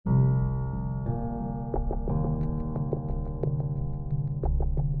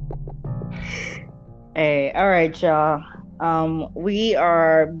Hey, all right, y'all. We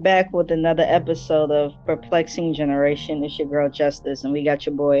are back with another episode of Perplexing Generation. It's your girl Justice, and we got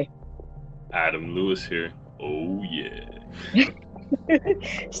your boy. Adam Lewis here. Oh yeah.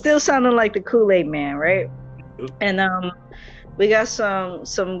 Still sounding like the Kool-Aid man, right? Yep. And we got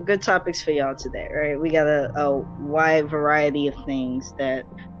some good topics for y'all today, right? We got a wide variety of things that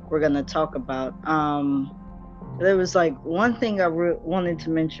we're gonna talk about. There was like one thing wanted to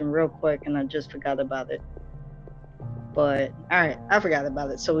mention real quick, and I just forgot about it. But all right, I forgot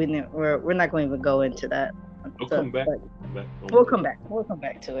about it, so we're not going to even go into that. We'll So, come back. but Come back. Don't we'll worry. come back. We'll come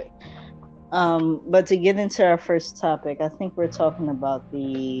back to it. But to get into our first topic, I think we're talking about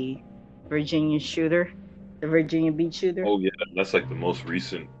the Virginia shooter, the Virginia Beach shooter. Oh yeah, that's like the most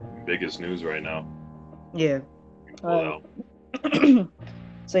recent, biggest news right now. Yeah. You pulled Uh, out.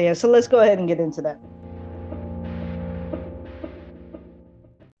 so yeah, so let's go ahead and get into that.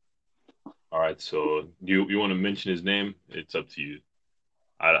 All right. So you want to mention his name? It's up to you.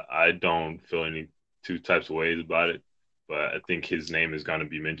 I don't feel any two types of ways about it, but I think his name is going to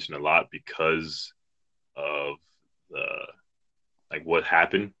be mentioned a lot because of the like what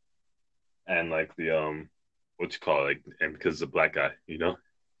happened and like the what you call it, like, and because the black guy,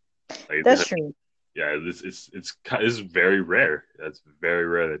 like That's true. yeah, it's very rare. That's very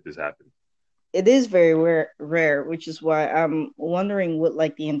rare that this happened. It is very rare, which is why I'm wondering what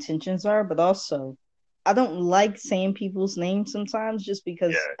like the intentions are, but also I don't like saying people's names sometimes just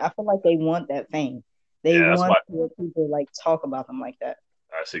because Yeah, I feel like they want that fame. They yeah. That's want why. to hear people like talk about them like that.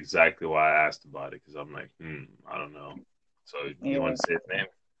 That's exactly why I asked about it because I'm like, I don't know. So you Yeah. want to say his name?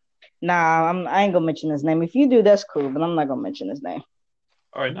 Nah, I ain't gonna mention his name. If you do, that's cool, but I'm not gonna mention his name.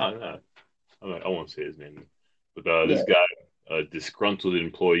 All right, no, no. I won't say his name. But Yeah. this guy, a disgruntled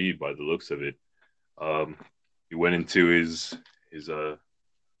employee by the looks of it, um, he went into his the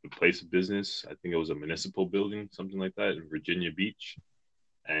place of business. I think it was a municipal building, something like that, in Virginia Beach,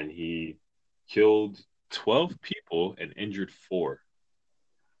 and he killed 12 people and injured four.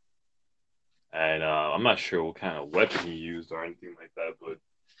 And I'm not sure what kind of weapon he used or anything like that, but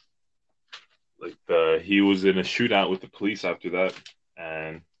like he was in a shootout with the police after that,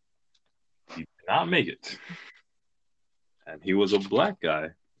 and he did not make it. And he was a black guy,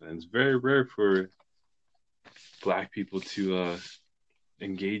 and it's very rare for black people to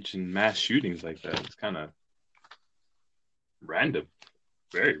engage in mass shootings like that. It's kind of random,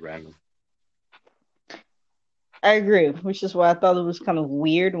 very random. I agree, which is why I thought it was kind of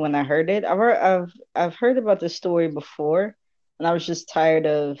weird when I heard it. I've heard about this story before, and I was just tired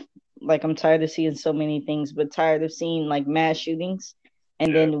of like I'm tired of seeing so many things, but tired of seeing like mass shootings,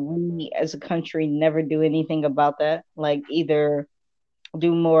 and Yeah, then we as a country never do anything about that. Like either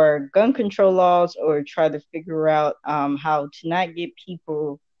do more gun control laws or try to figure out how to not get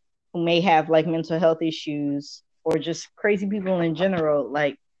people who may have like mental health issues or just crazy people in general,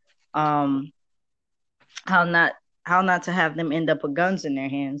 like um how not how not to have them end up with guns in their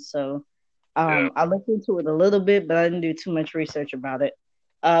hands. So yeah, I looked into it a little bit, but I didn't do too much research about it.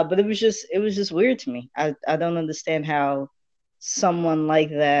 But it was just weird to me. I don't understand how someone like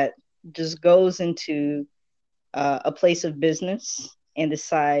that just goes into a place of business and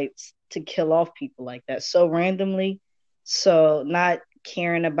decides to kill off people like that so randomly, so not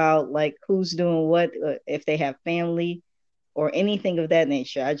caring about like who's doing what, if they have family or anything of that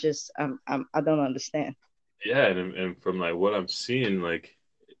nature. I don't understand. yeah. And from like what I'm seeing, like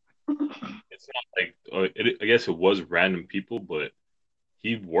it's not like I guess it was random people, but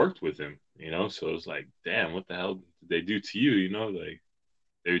he worked with him, So it's like, damn, what the hell did they do to you? Like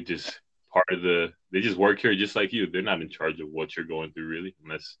they're just part of they just work here just like you. They're not in charge of what you're going through, really,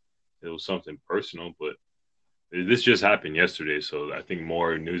 unless it was something personal. But this just happened yesterday, so I think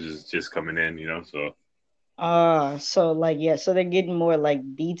more news is just coming in. So So like yeah, so they're getting more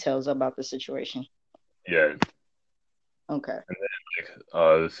like details about the situation. yeah, Okay. like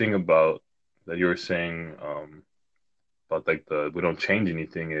the thing about that you were saying about like the we don't change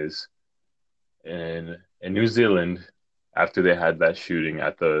anything is in New Zealand after they had that shooting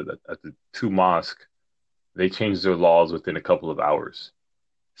at the two mosque, they changed their laws within a couple of hours.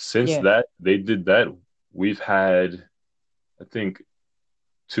 Since Yeah. that they did that, we've had I think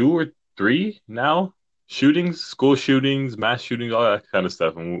two or three now shootings, school shootings, mass shootings, all that kind of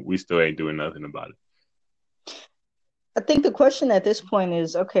stuff, and we still ain't doing nothing about it. I think the question at this point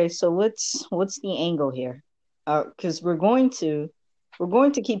is okay, so what's the angle here? Because we're going to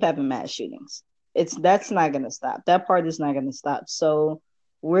keep having mass shootings. That's not going to stop. That part is not going to stop. So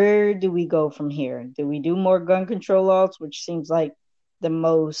where do we go from here? Do we do more gun control laws, which seems like the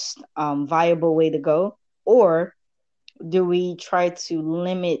most viable way to go, or do we try to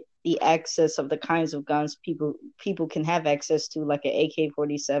limit the access of the kinds of guns people can have access to, like an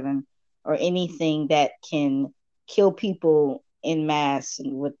AK-47 or anything that can kill people in mass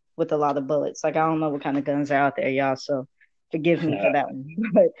and with a lot of bullets. Like I don't know what kind of guns are out there, y'all. So forgive me for that one.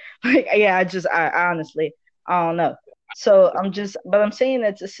 But like, yeah, I honestly I don't know. So but I'm saying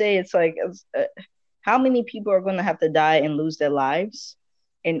that to say it's like, how many people are going to have to die and lose their lives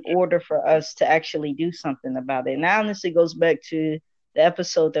in order for us to actually do something about it? And that honestly goes back to the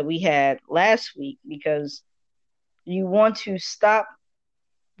episode that we had last week, because you want to stop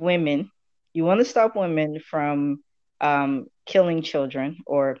women, from killing children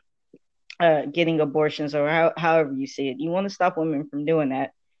or getting abortions, or however you see it. You want to stop women from doing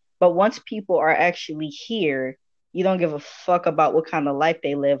that. But once people are actually here, you don't give a fuck about what kind of life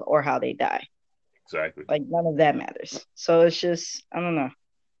they live or how they die. Exactly. Like none of that matters. So it's just, I don't know.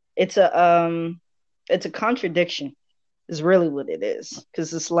 It's a contradiction. Is really what it is.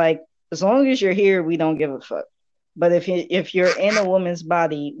 Because it's like, as long as you're here, we don't give a fuck. But if you're in a woman's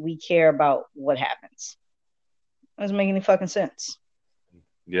body, we care about what happens. Doesn't make any fucking sense.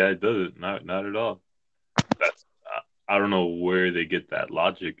 Yeah, it doesn't. Not at all. That's I don't know where they get that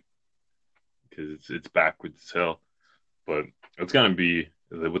logic, because it's backwards as hell. But it's gonna be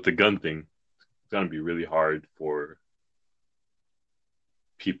with the gun thing. It's gonna be really hard for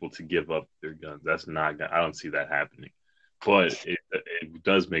people to give up their guns. That's not. I don't see that happening. But it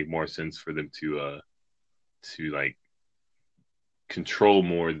does make more sense for them to like control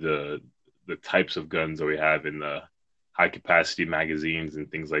more the types of guns that we have in the high capacity magazines and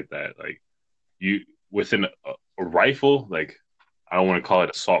things like that. Like you within a rifle, like I don't want to call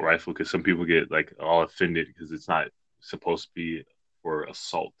it assault rifle because some people get like all offended because it's not supposed to be for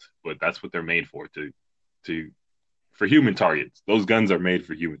assault, but that's what they're made to for human targets. Those guns are made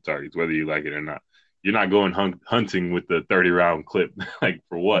for human targets, whether you like it or not. You're not going hunting with the 30 round clip. Like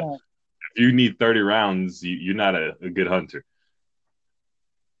for what? Yeah. If you need 30 rounds, you're not a good hunter.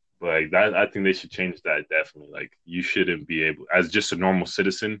 But like that, I think they should change that definitely. Like you shouldn't be able, as just a normal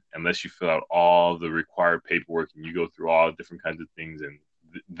citizen, unless you fill out all the required paperwork and you go through all different kinds of things, and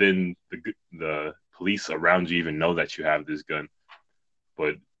then the police around you even know that you have this gun.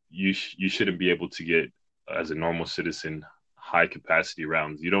 But you shouldn't be able to get, as a normal citizen, high capacity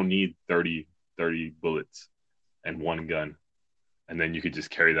rounds. You don't need 30 bullets and one gun, and then you could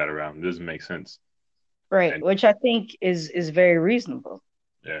just carry that around. It doesn't make sense. Right, And which I think is very reasonable.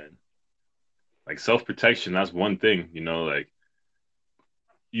 yeah, like self protection, that's one thing. Like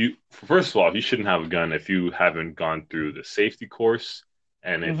you, first of all, you shouldn't have a gun if you haven't gone through the safety course,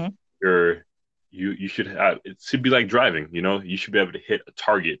 and if Mm-hmm. you're you should have. It should be like driving. You should be able to hit a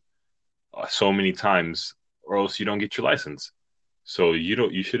target so many times, or else you don't get your license. So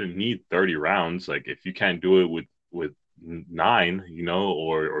you shouldn't need 30 rounds. Like if you can't do it with nine,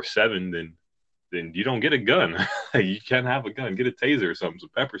 or seven, then you don't get a gun. You can't have a gun. Get a taser or something, some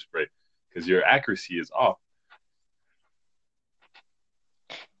pepper spray, because your accuracy is off.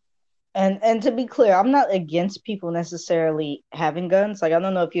 And to be clear, I'm not against people necessarily having guns. Like I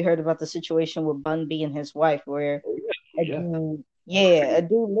don't know if you heard about the situation with Bun B and his wife, where Oh, a yeah, dude, yeah, a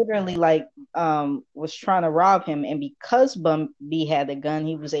dude literally like was trying to rob him, and because Bun B had a gun,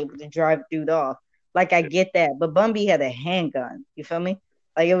 he was able to drive dude off. Like I get that, but Bun B had a handgun. You feel me?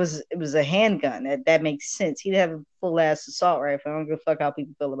 Like it was a handgun. That makes sense. He didn't have a full ass assault rifle. I don't give a fuck how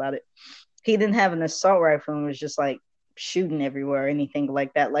people feel about it. He didn't have an assault rifle and was just like shooting everywhere or anything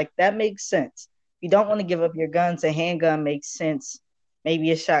like that. Like that makes sense. You don't want to give up your guns. A handgun makes sense.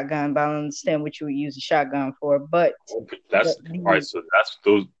 Maybe a shotgun, but I don't understand what you would use a shotgun for. But that's the, all right. the So that's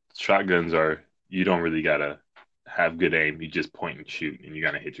those shotguns are. You don't really gotta have good aim. You just point and shoot, and you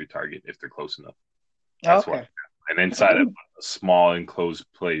gotta hit your target if they're close enough. That's why. okay, And inside of a small enclosed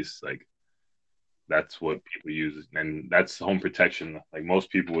place, like that's what people use, and that's home protection. Like most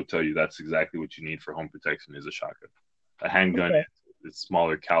people would tell you, that's exactly what you need for home protection is a shotgun. A handgun okay, is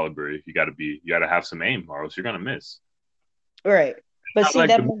smaller caliber. You gotta have some aim, or else you're gonna miss. right. But Not see like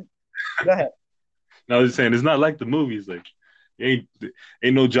that. the. Go ahead. No, I was just saying it's not like the movies. Like ain't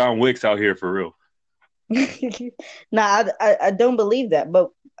ain't no John Wicks out here for real. Nah, I don't believe that. But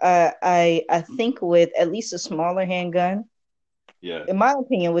I think with at least a smaller handgun, Yeah, in my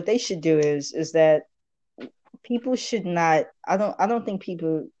opinion, what they should do is that people should not. I don't think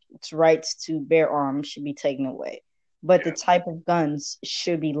people's rights to bear arms should be taken away, but the yeah, type of guns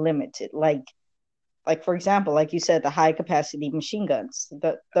should be limited. Like for example, like you said, the high capacity machine guns.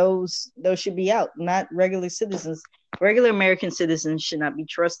 Those should be out. Not regular citizens. Regular American citizens should not be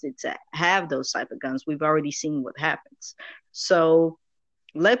trusted to have those type of guns. We've already seen what happens. So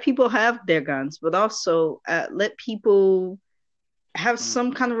let people have their guns, but also let people have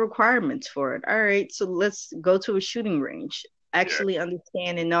some kind of requirements for it. All right, so let's go to a shooting range. Yeah. Actually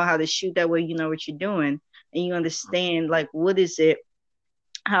understand and know how to shoot. That way, you know what you're doing, and you understand like what is it,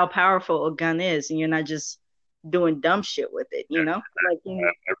 how powerful a gun is, and you're not just doing dumb shit with it. You know, like you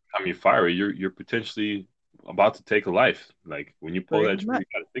Every time you fire it, you're potentially about to take a life. Like when you pull pretty that trigger, much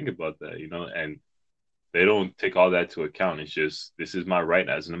you got to think about that, you know. And they don't take all that to account. It's just this is my right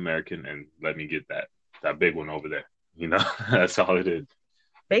as an American, and let me get that big one over there. You know, that's all it is.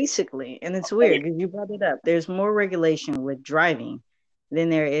 basically, and it's Like, weird because you brought it up. There's more regulation with driving than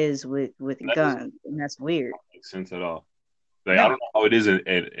there is with that doesn't guns, and that's weird. make sense at all. Like I No, don't know how it is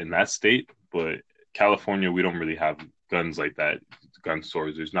in that state, but California, we don't really have guns like that. Gun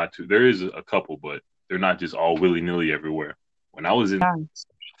stores. There's not too. There is a couple, but they're not just all willy nilly everywhere. When I was in, no.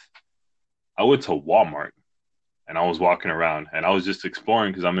 I went to Walmart and I was walking around and I was just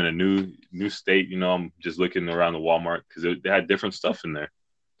exploring because I'm in a new state. You know, I'm just looking around the Walmart because they had different stuff in there,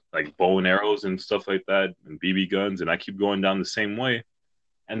 like bow and arrows and stuff like that, and BB guns. And I keep going down the same way,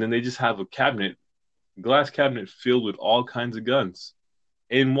 and then they just have a cabinet, glass cabinet filled with all kinds of guns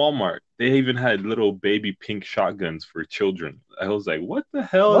in Walmart. They even had little baby pink shotguns for children. I was like, what the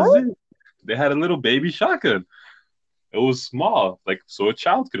hell is What? this? They had a little baby shotgun. It was small, like so a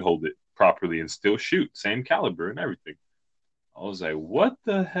child could hold it properly and still shoot, same caliber and everything. I was like, what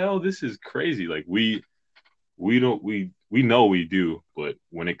the hell? This is crazy. Like we don't we know we do, but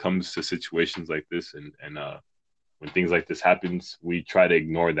when it comes to situations like this and when things like this happens, we try to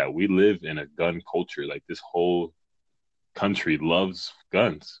ignore that. We live in a gun culture. Like this whole country loves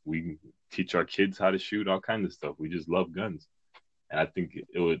guns. We teach our kids how to shoot, all kinds of stuff. We just love guns. And I think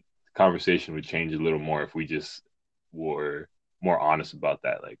it would the conversation would change a little more if we just were more honest about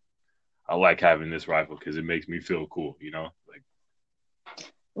that. Like I like having this rifle because it makes me feel cool, you know? Like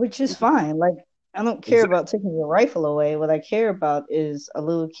Which is fine. Like, I don't care exactly about taking your rifle away. What I care about is a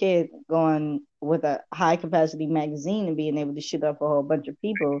little kid going with a high capacity magazine and being able to shoot up a whole bunch of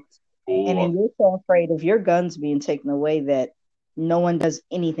people. And cool. then you're so afraid of your guns being taken away that no one does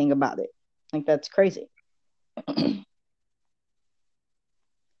anything about it. Like, that's crazy.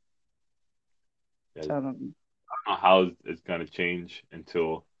 Yeah, So, I don't know how it's gonna change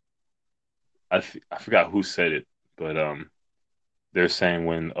until I forgot who said it, but they're saying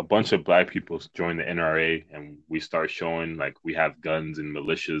when a bunch of black people join the NRA and we start showing like we have guns and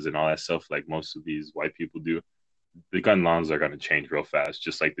militias and all that stuff, like most of these white people do, the gun laws are going to change real fast,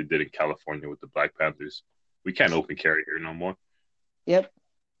 just like they did in California with the Black Panthers. We can't open carry here no more. yep.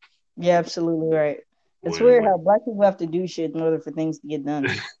 You're absolutely right. It's weird When how black people have to do shit in order for things to get done.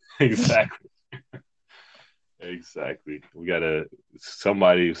 exactly, exactly, we gotta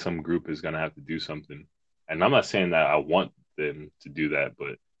somebody, some group is gonna have to do something. And I'm not saying that I want them to do that,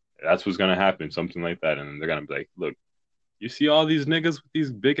 but that's what's gonna happen, something like that. And they're gonna be like, look, you see all these niggas with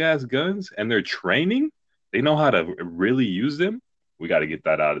these big ass guns and they're training, they know how to really use them. We got to get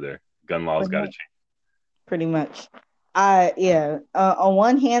that out of there. Gun laws Pretty got to much. change. Pretty much. I yeah. On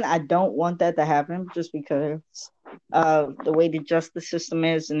one hand, I don't want that to happen just because of the way the justice system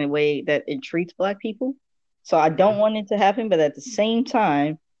is and the way that it treats black people. So I don't Mhm. want it to happen, but at the same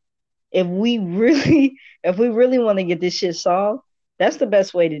time, if we really if we really want to get this shit solved, that's the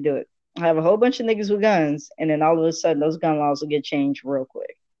best way to do it. Have a whole bunch of niggas with guns, and then all of a sudden those gun laws will get changed real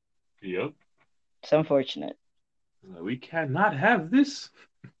quick. Yep. It's unfortunate. We cannot have this.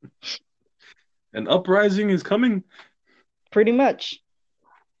 An uprising is coming. Pretty much.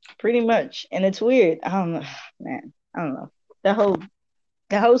 Pretty much. And it's weird. I don't know, man. I don't know.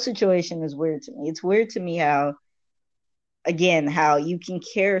 The whole situation is weird to me. It's weird to me how, again, how you can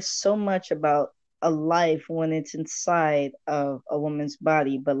care so much about a life when it's inside of a woman's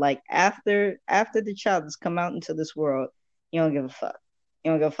body, but like after the child has come out into this world, you don't give a fuck.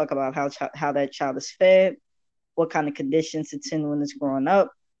 You don't give a fuck about how that child is fed, what kind of conditions it's in when it's growing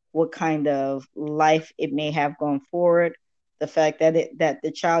up, what kind of life it may have going forward, the fact that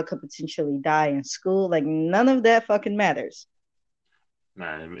the child could potentially die in school, like none of that fucking matters.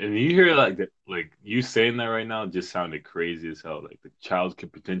 Man, and you hear like that, like you saying that right now just sounded crazy as hell. Like the child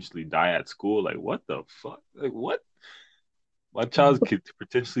could potentially die at school. Like what the fuck? Like what? My child could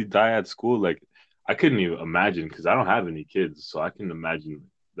potentially die at school. Like I couldn't even imagine because I don't have any kids, so I can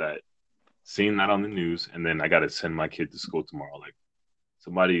imagine that seeing that on the news, and then I got to send my kid to school tomorrow. Like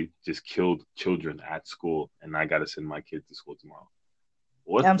somebody just killed children at school, and I got to send my kid to school tomorrow.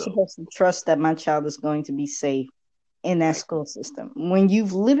 What I'm the? supposed to trust that my child is going to be safe in that school system when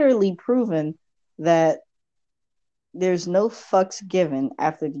you've literally proven that there's no fucks given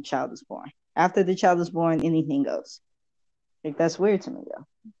after the child is born. After the child is born, anything goes. Like that's weird to me though.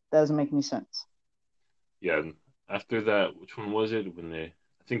 Doesn't make any sense. Yeah, after that, which one was it? When they,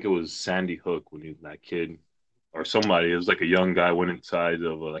 I think it was Sandy Hook when he, that kid or somebody, it was like a young guy went inside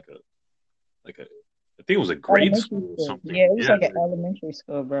of like a, I think it was a grade Elementary school or school. something. Yeah, it was Yeah, like an elementary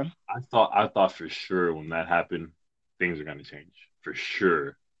school, bro. I thought for sure when that happened, things are gonna change for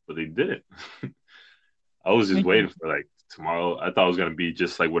sure, but they didn't. I was just waiting for like tomorrow. I thought it was gonna be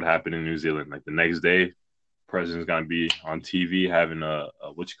just like what happened in New Zealand. Like the next day, president's gonna be on TV having a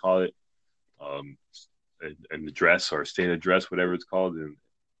what you call it, um, an address or a state address, whatever it's called,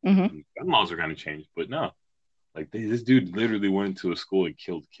 Mm-hmm. and gun laws are gonna change. But no, like this dude literally went into a school and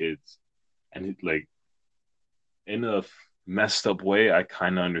killed kids, and like in a messed up way, I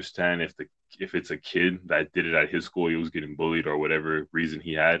kind of understand if it's a kid that did it at his school, he was getting bullied or whatever reason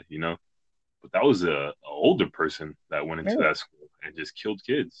he had, you know. But that was a older person that went into Right. that school and just killed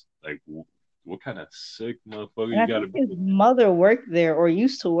kids. Like, what kind of sick motherfucker And you I got think to his be? mother worked there or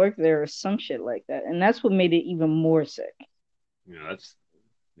used to work there or some shit like that. And that's what made it even more sick. You know, that's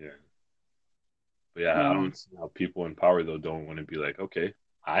yeah. But yeah, I Yeah. don't see how people in power though don't want to be like, okay,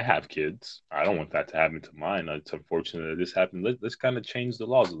 I have kids. I don't want that to happen to mine. It's unfortunate that this happened. Let's kind of change the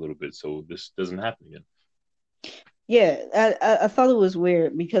laws a little bit so this doesn't happen again. Yeah, I thought it was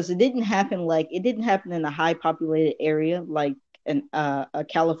weird because it didn't happen in a high populated area like in a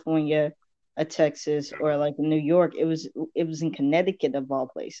California, a Texas, or like New York. It was in Connecticut of all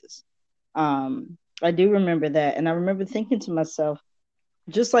places. I do remember that, and I remember thinking to myself,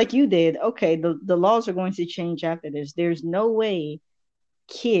 just like you did, okay, the laws are going to change after this. There's no way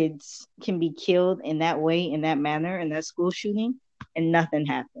kids can be killed in that way, in that manner, in that school shooting, and nothing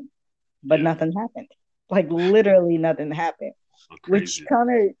happened. But Yeah, nothing happened. Like literally nothing happened. so Which crazy. kind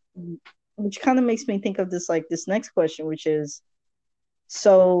of which kind of makes me think of this next question, which is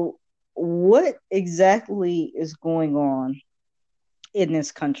so what exactly is going on in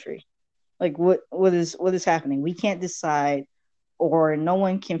this country? Like what is happening? We can't decide or no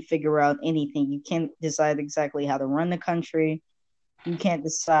one can figure out anything. You can't decide exactly how to run the country. You can't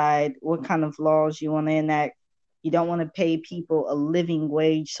decide what kind of laws you want to enact. You don't want to pay people a living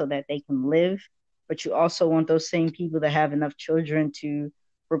wage so that they can live, but you also want those same people to have enough children to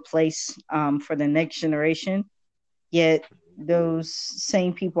replace for the next generation. Yet those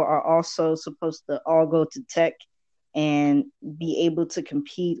same people are also supposed to all go to tech and be able to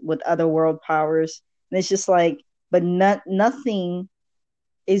compete with other world powers. And it's just like, but nothing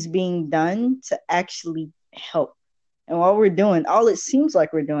is being done to actually help. And what we're doing, all it seems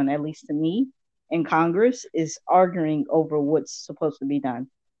like we're doing, at least to me, in Congress, is arguing over what's supposed to be done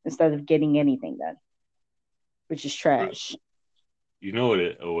instead of getting anything done, which is trash. You know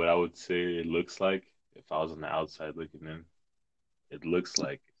what I would say it looks like if I was on the outside looking in? It looks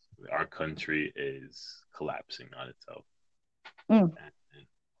like our country is collapsing on itself. Mm, And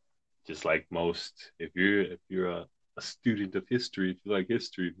just like most, if you're a student of history, if you like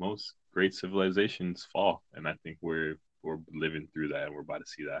history, most great civilizations fall. And I think we're living through that and we're about to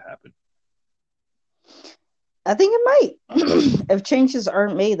see that happen. I think it might. If changes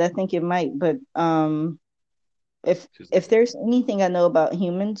aren't made, I think it might. But if Just if there's anything I know about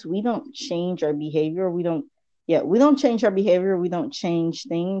humans, we don't change our behavior. We don't change our behavior. We don't change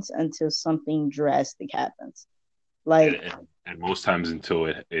things until something drastic happens. and, Like, and most times until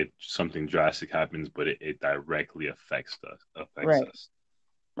it something drastic happens, but it directly affects right, us.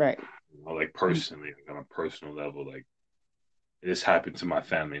 right. You know, like personally, like on a personal level, like this happened to my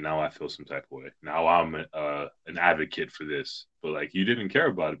family. Now I feel some type of way. Now I'm an advocate for this, but like you didn't care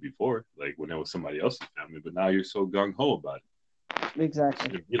about it before, like when it was somebody else's family, but now you're so gung ho about it. It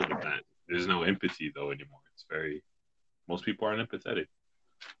Exactly. shouldn't be like that. There's no empathy though anymore. It's very most people aren't empathetic.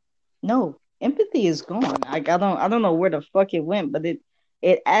 No, empathy is gone. I don't know where the fuck it went, but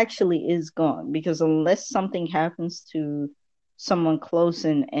it actually is gone because unless something happens to someone close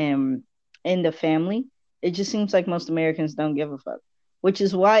and in the family, it just seems like most Americans don't give a fuck. Which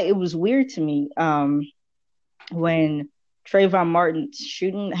is why it was weird to me when Trayvon Martin's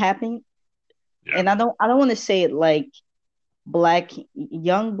shooting happened. Yeah, And I don't want to say it like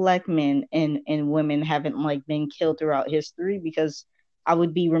young black men and women haven't like been killed throughout history because I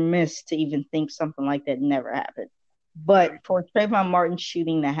would be remiss to even think something like that never happened. yeah. But for Trayvon Martin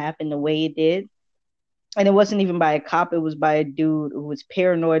shooting to happen the way it did, and it wasn't even by a cop, it was by a dude who was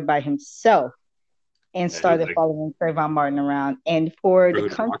paranoid by himself and And it was started like following Trayvon Martin around. And for the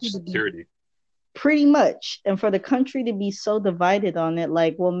neighborhood watch country to be security. pretty much, and for the country to be so divided on it,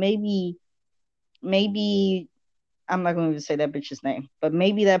 like, well, maybe I'm not going to say that bitch's name, but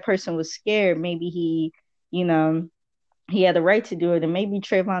maybe that person was scared. Maybe you know, he had the right to do it, and maybe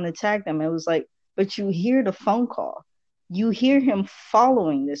Trayvon attacked him. It was like, but you hear the phone call, you hear him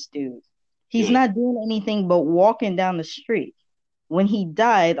following this dude. He's Yeah. not doing anything but walking down the street. When he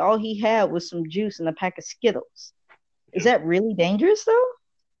died, all he had was some juice and a pack of Skittles. Is Yep. that really dangerous though? And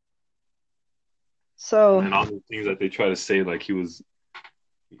So, then all the things that they try to say, like he was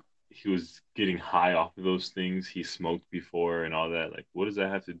getting high off of those things. He smoked before and all that. Like, what does that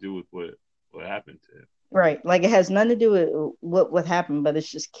have to do with what happened to him? right, like it has nothing to do with what happened, but it's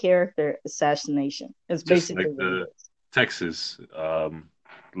just character assassination. It's Just basically like what it the is. Texas,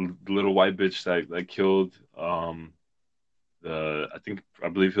 the little white bitch that killed I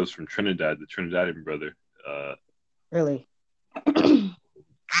believe he was from Trinidad, the Trinidadian brother. Uh, Really.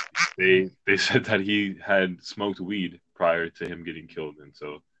 they said that he had smoked weed prior to him getting killed, and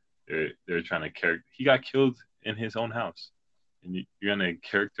so they're trying to character. He got killed in his own house, and you're gonna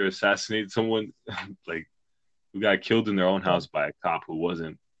character assassinate someone like who got killed in their own Yeah. house by a cop who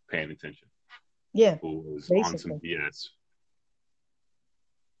wasn't paying attention, Yeah, who was on some basically. BS.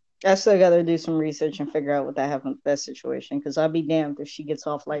 I still got to do some research and figure out what that happened with that situation because I'll be damned if she gets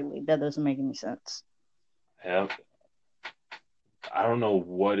off lightly. That doesn't make any sense. Yeah, I don't know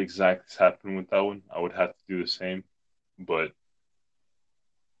what exactly is happening with that one. I would have to do the same, but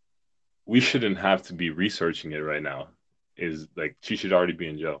we shouldn't have to be researching it right now. Is like she should already be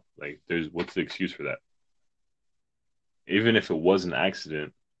in jail. Like, there's what's the excuse for that? Even if it was an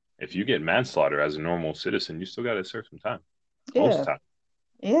accident, if you get manslaughter as a normal citizen, you still got to serve some time. Most Yeah. time,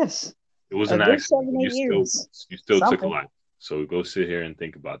 Yes. it was A an good accident, seven, but you eight still years. you still took a Something. life. So go sit here and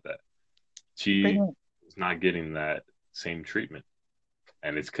think about that. Pretty She much. is not getting that same treatment,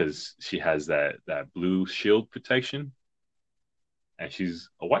 and it's because she has that blue shield protection, and she's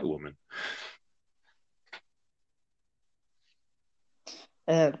a white woman.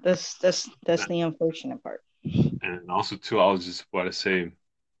 That's the unfortunate part. And also too, I was just about to say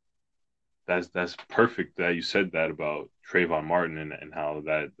that's perfect that you said that about Trayvon Martin and how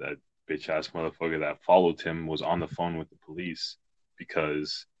that bitch ass motherfucker that followed him was on the phone with the police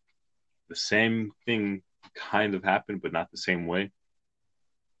because the same thing kind of happened, but not the same way.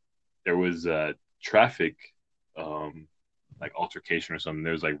 There was traffic, um, like altercation or something.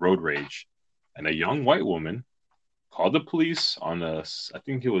 There was like road rage, and a young white woman called the police on I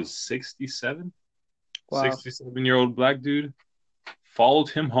think it was Wow. 67-year-old black dude, followed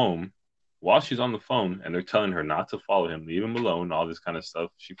him home while she's on the phone, and they're telling her not to follow him, leave him alone, all this kind of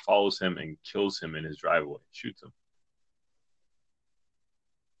stuff. She follows him and kills him in his driveway, shoots him.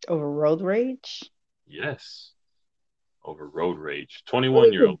 Over road rage? Yes, over road rage. What did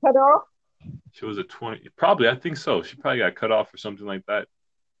 21 year you old. cut off? She was a 20, probably, I think so. She probably got cut off or something like that.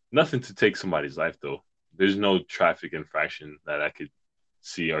 Nothing to take somebody's life, though. There's no traffic infraction that I could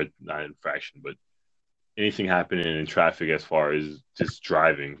see, or not infraction, but anything happening in traffic as far as just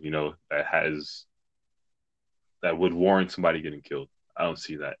driving, that would warrant somebody getting killed. I don't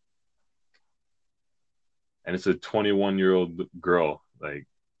see that. And it's a 21-year-old girl like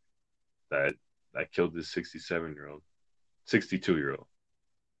that killed this 67-year-old, 62-year-old.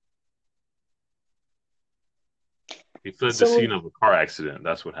 He fled the So, scene of a car accident.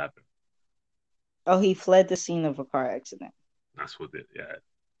 That's what happened. oh, he fled the scene of a car accident. That's what it. Yeah.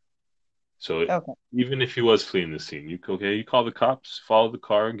 So Okay. even if he was fleeing the scene, you call the cops, follow the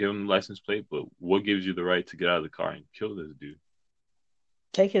car, give him the license plate. But what gives you the right to get out of the car and kill this dude?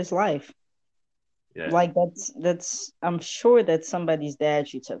 Take his life. Yeah. Like that's I'm sure that's somebody's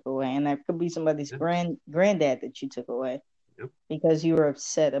dad you took away, and that could be somebody's Yep. granddad that you took away Yep. because you were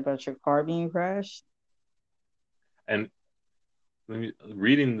upset about your car being crashed. And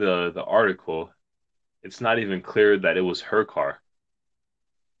reading the article, it's not even clear that it was her car.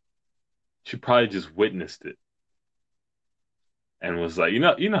 She probably just witnessed it and was like, you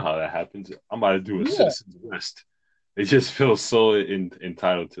know how that happens. I'm about to do a Yeah. citizen's arrest. They just feel so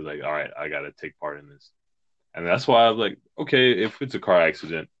entitled to like, all right, I gotta take part in this, and that's why I was like, okay, if it's a car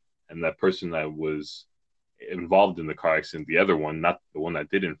accident and that person that was involved in the car accident, the other one, not the one that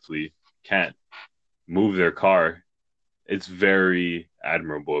didn't flee, can't move their car, it's very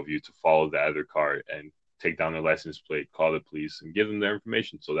admirable of you to follow the other car and take down their license plate, call the police, and give them their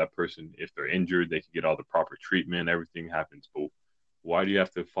information so that person, if they're injured, they can get all the proper treatment, everything happens. But why do you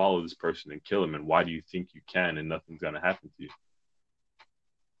have to follow this person and kill him? And why do you think you can and nothing's going to happen to you?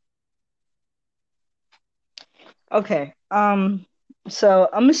 Okay. So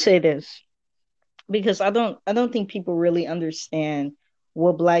I'm gonna say this because I don't think people really understand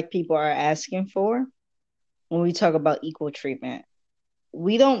what Black people are asking for when we talk about equal treatment.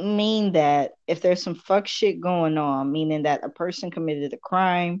 We don't mean that if there's some fuck shit going on, meaning that a person committed a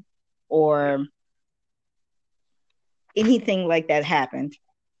crime Yeah. or anything like that happened,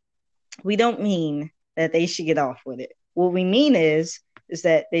 we don't mean that they should get off with it. What we mean is is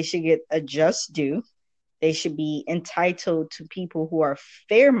that they should get a just due. They should be entitled to people who are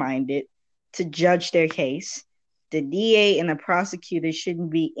fair minded to judge their case. The DA and the prosecutor shouldn't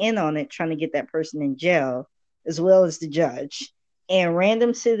be in on it trying to get that person in jail, as well as the judge. And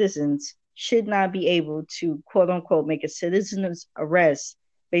random citizens should not be able to, quote unquote, make a citizen's arrest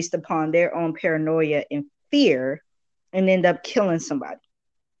based upon their own paranoia and fear and end up killing somebody.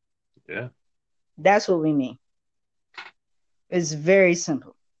 Yeah. That's what we mean. It's very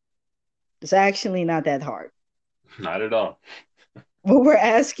simple. It's actually not that hard. Not at all. What we're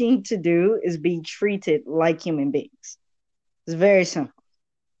asking to do is be treated like human beings. It's very simple.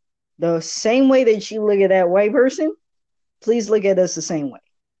 The same way that you look at that white person, please look at us the same way.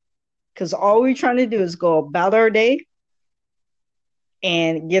 Because all we're trying to do is go about our day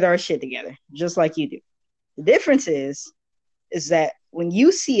and get our shit together, just like you do. The difference is that when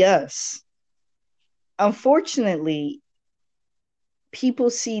you see us, unfortunately, people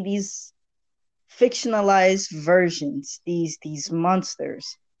see these fictionalized versions, these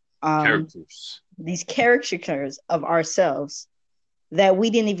monsters, Characters. these caricatures of ourselves that we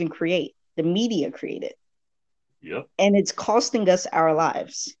didn't even create. The media created. Yep. And it's costing us our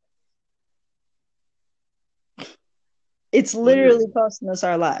lives. It's literally costing us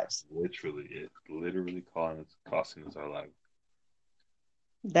our lives. Literally, it's literally costing us our lives.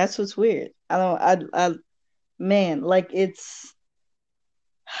 That's what's weird. Man, like it's,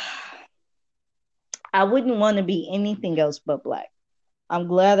 I wouldn't want to be anything else but black. I'm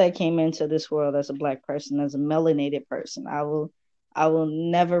glad I came into this world as a black person, as a melanated person. I will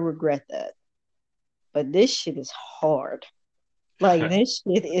never regret that. But this shit is hard. Like this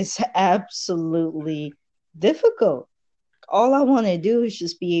shit is absolutely difficult. All I want to do is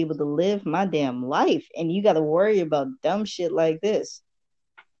just be able to live my damn life, and you got to worry about dumb shit like this.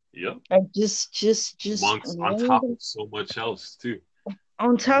 Yep. Like just on top of so much else too.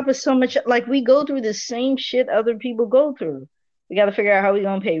 On top of so much, like we go through the same shit other people go through. We got to figure out how we're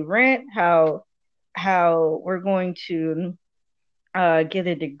gonna pay rent, how we're going to get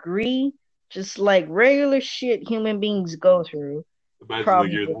a degree, just like regular shit human beings go through. Imagine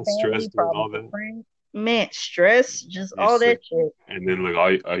like you're that stressed doing all that. Man, stress, just all that shit. And then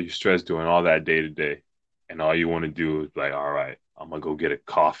like, are you stressed doing all that day to day, and all you want to do is like, all right, I'm gonna go get a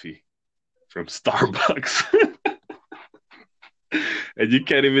coffee from Starbucks. And you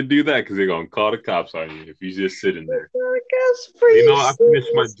can't even do that because they're gonna call the cops on you if you just sitting there. I finished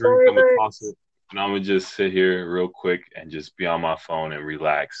my drink, I'm gonna toss it, and I'm gonna just sit here real quick and just be on my phone and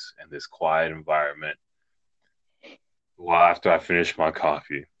relax in this quiet environment. Well, after I finish my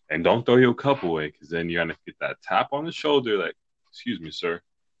coffee, and don't throw your cup away because then you're gonna get that tap on the shoulder, like, "Excuse me, sir,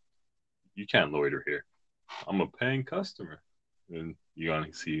 you can't loiter here. I'm a paying customer." And you're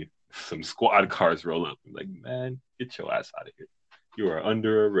gonna see some squad cars roll up. Like, man, get your ass out of here. You are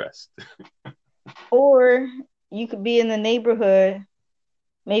under arrest. Or you could be in the neighborhood.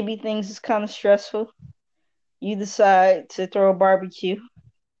 Maybe things is kind of stressful. You decide to throw a barbecue,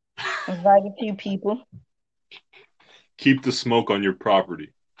 invite a few people. Keep the smoke on your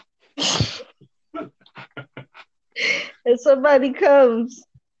property. And somebody comes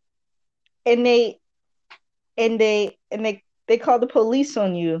and they call the police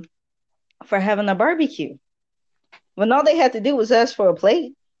on you for having a barbecue. When all they had to do was ask for a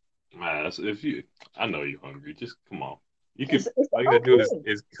plate. Man, I know you're hungry. Just come on. You can. All you gotta do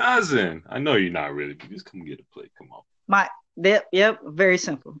is cousin. I know you're not really, but just come get a plate. Come on. Yep, very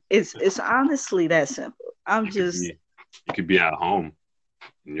simple. It's honestly that simple. You could be at home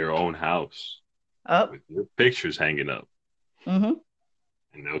in your own house with your pictures hanging up, and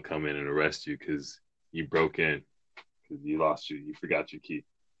they'll come in and arrest you because you broke in because you forgot your key.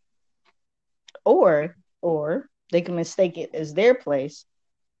 Or they can mistake it as their place.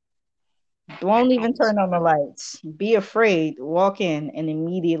 Won't even turn on the lights. Be afraid, walk in, and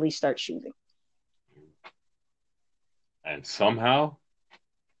immediately start shooting. And somehow,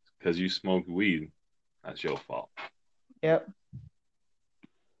 because you smoked weed, that's your fault. Yep.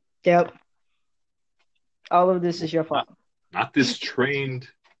 All of this is your fault. Not this trained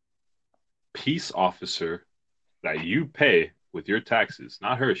peace officer that you pay with your taxes.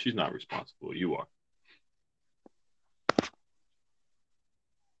 Not her. She's not responsible. You are.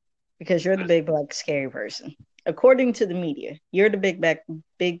 Because you're the big black scary person. According to the media, you're the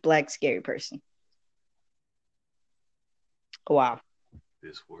big black scary person. Wow.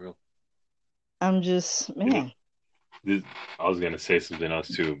 This world. I'm just, man. I was gonna say something else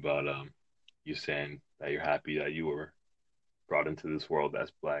too about you saying that you're happy that you were brought into this world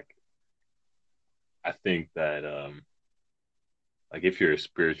as black. I think that like if you're a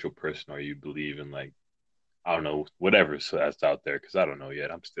spiritual person or you believe in like I don't know, whatever so that's out there because I don't know yet.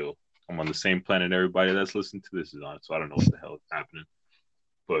 I'm on the same planet everybody that's listening to this is on, so I don't know what the hell is happening.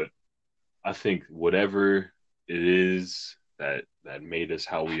 But I think whatever it is that made us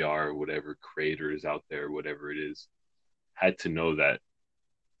how we are, whatever creator is out there, whatever it is, had to know that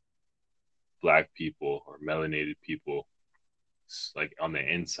black people or melanated people, like on the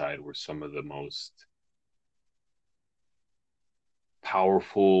inside, were some of the most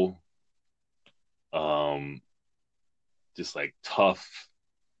powerful, um, just like tough,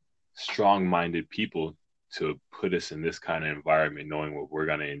 strong-minded people to put us in this kind of environment, knowing what we're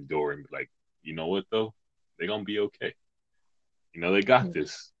gonna endure, and be like, you know what though, they're gonna be okay. You know, they got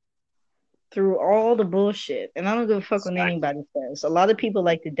this. Through all the bullshit. And I don't give a fuck what Exactly. anybody says. A lot of people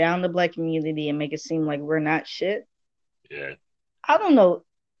like to down the black community and make it seem like we're not shit. Yeah. I don't know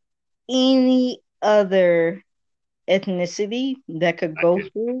any other ethnicity that could I go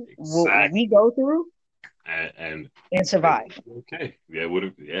could through what we exactly, go through and and they survive. would be okay. Yeah, would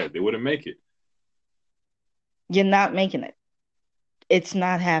have. Yeah, they wouldn't make it. You're not making it. It's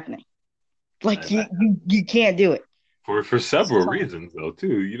not happening. Like And you can't do it. for several So, reasons though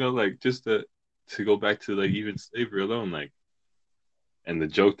too. You know, like just to go back to like even slavery alone, like and the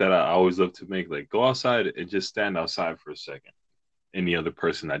joke that I always love to make, like go outside and just stand outside for a second. Any other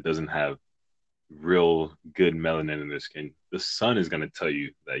person that doesn't have real good melanin in their skin, the sun is gonna tell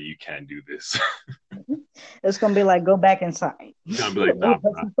you that you can't do this. it's gonna be like go back inside. It's gonna be like, Go nah,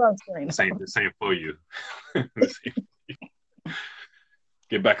 put bro, some sunscreen on. this ain't for you.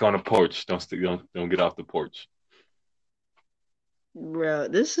 Get back on the porch. Don't get off the porch. Bro,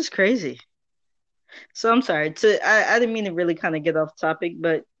 this is crazy. So I'm sorry. I didn't mean to really kind of get off topic,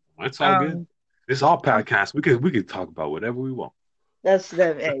 but It's all good. um It's all I'm, podcast. We could talk about whatever we want. that's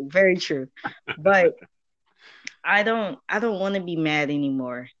that hey, very true. But I don't want to be mad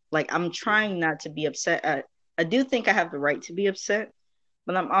anymore. Like I'm trying not to be upset. I do think I have the right to be upset,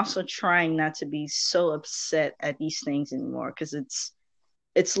 but I'm also trying not to be so upset at these things anymore because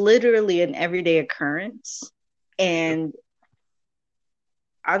it's literally an everyday occurrence, Yep. and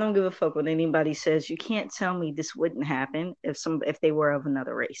I don't give a fuck what anybody says. You can't tell me this wouldn't happen if they were of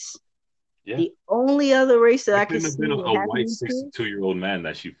another race. Yeah. The only other race that It I could couldn't have see been it a white happening to, 62-year-old man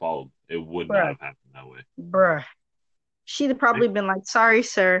that she followed. It would not bruh, have happened that way. bruh, she'd have Like, probably been like, "Sorry,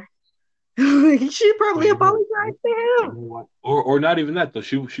 sir." She'd but probably apologize to you him. know what? Or not even that though.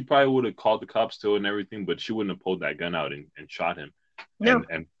 She probably would have called the cops too and everything, but she wouldn't have pulled that gun out and shot him. No,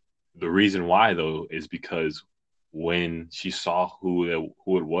 And the reason why though is because when she saw who it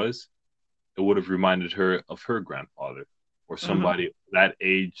was, it would have reminded her of her grandfather or mm-hmm. somebody that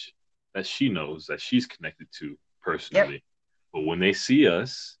age that she knows that she's connected to Yep, personally. But when they see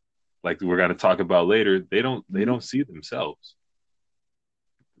us, like we're gonna talk about later, they mm-hmm. don't see themselves.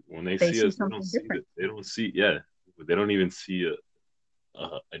 When they They see see us, they don't something see different. that. They don't see yeah. They don't even see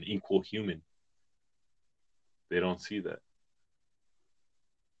an equal human. They don't see that,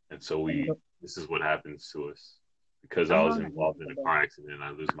 and so I'm, we. go- This is what happens to us because I I'm was going to involved in a Africa. car accident and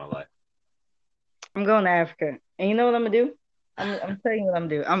I lose my life. I'm going to Africa, and you know what I'm gonna do? I'm telling you what I'm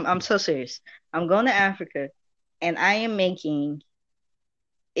gonna do. I'm so serious. I'm going to Africa, and I am making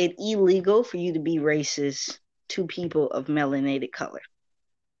it illegal for you to be racist to people of melanated color.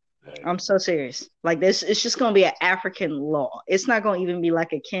 Hey, I'm so serious. Like this, it's just gonna be an African law. It's not gonna even be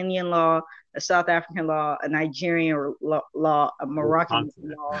like a Kenyan law, a South African law, a Nigerian law, a whole Moroccan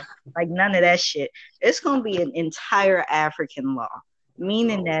continent. law. Like none of that shit. It's gonna be an entire African law, That's what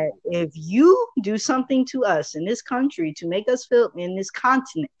I meaning was. that if you do something to us in this country to make us feel in this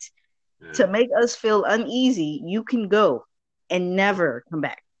continent to Yeah. make us feel uneasy, you can go and never come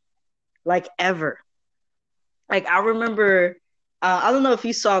back, like ever. Like I remember, I don't know if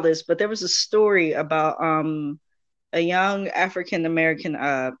you saw this, but there was a story about a young African American,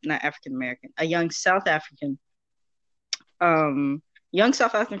 not African American, a um young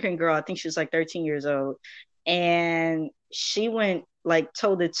South African girl. I think she was like 13 years old, and she went like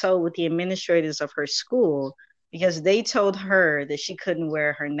toe to toe with the administrators of her school because they told her that she couldn't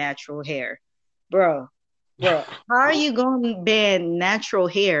wear her natural hair, bro. Bro, how are you going to ban natural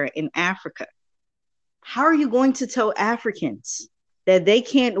hair in Africa? How are you going to tell Africans that they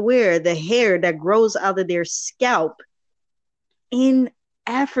can't wear the hair that grows out of their scalp in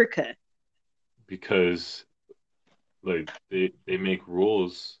Africa? Because like they make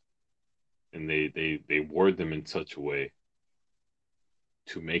rules and they word them in such a way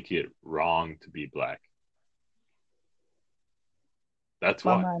to make it wrong to be black. That's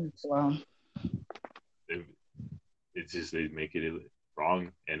My why mind is blown. they, it's just they make it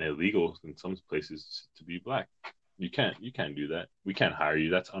wrong and illegal in some places to be black. You can't do that. We can't hire you.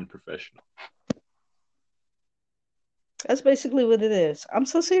 That's unprofessional. That's basically what it is. I'm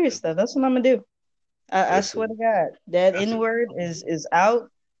so serious though. That's what I'm gonna do. I That's swear to God, that that's N it. word is out.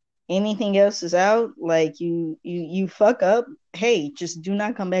 Anything else is out. Like you fuck up. Hey, just do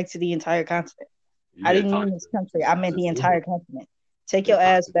not come back to the entire continent. You I need to didn't talk mean to this country. I meant the Zuma. entire continent. Take You your gotta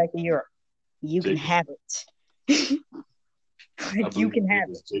talk ass to back to Europe. You can Jacob. have it. I Like you believe can his name have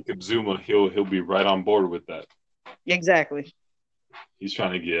it. is Jacob Zuma. He'll be right on board with that. Exactly. He's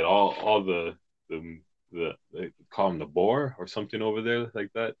trying to get all the they call him the Boer or something over there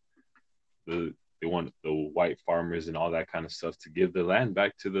like that. They want the white farmers and all that kind of stuff to give the land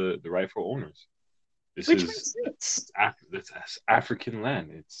back to the rightful owners. This Which is makes sense. that's African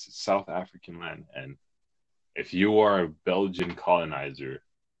land. It's South African land, and if you are a Belgian colonizer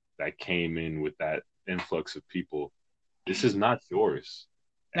that came in with that influx of people, this is not yours,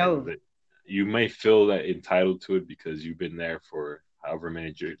 and No, you may feel that entitled to it because you've been there for however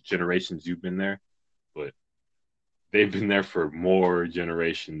many generations you've been there, but they've been there for more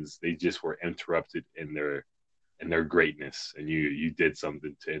generations. They just were interrupted in their greatness, and you did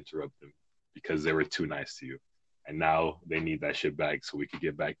something to interrupt them because they were too nice to you, and now they need that shit back so we could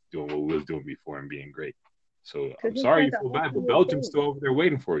get back to doing what we was doing before and being great. So because I'm it's sorry like you a feel whole bad, but new Belgium's thing. still over there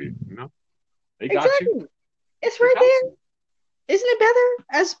waiting for you. You know, they got you. Exactly. It's They right got there. you. Isn't it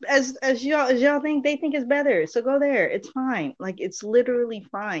better? As y'all think they think it's better. So go there. It's fine. Like it's literally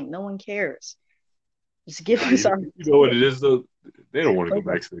fine. No one cares. Just give Nah, us our you know what it is though. They don't want to go what's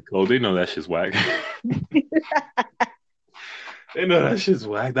back to the cold. They know that shit's whack. They know that shit's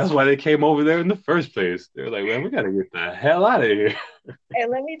whack. That's why they came over there in the first place. They're like, man, we gotta get the hell out of here. And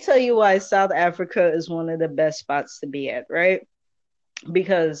let me tell you why South Africa is one of the best spots to be at, right?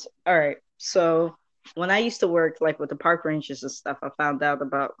 Because all right, so when I used to work like with the park rangers and stuff, I found out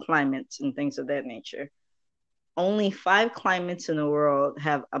about climates and things of that nature. Only five climates in the world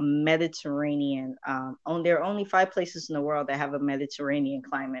have a Mediterranean. There are only five places in the world that have a Mediterranean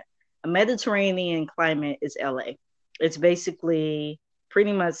climate. A Mediterranean climate is LA. It's basically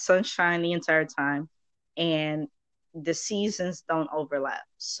pretty much sunshine the entire time, and the seasons don't overlap.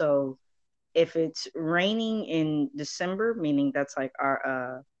 So if it's raining in December, meaning that's like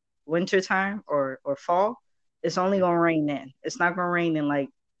our winter time or fall, it's only gonna rain then. It's not gonna rain in like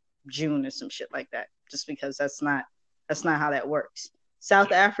June or some shit like that, just because that's not how that works.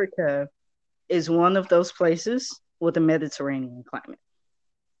 South Africa is one of those places with a Mediterranean climate.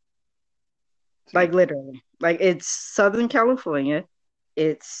 Like See, literally. Like it's Southern California,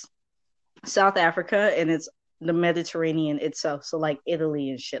 it's South Africa, and it's the Mediterranean itself. So like Italy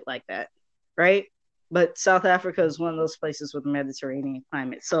and shit like that. Right? But South Africa is one of those places with a Mediterranean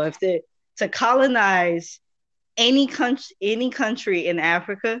climate. So if they to colonize any country in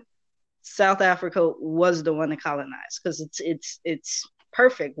Africa, South Africa was the one to colonize because it's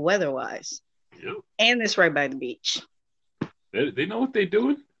perfect weather wise, yep. and it's right by the beach. They know what they're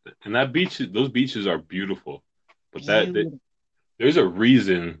doing, and that beach, those beaches are beautiful. But Beautiful. there's a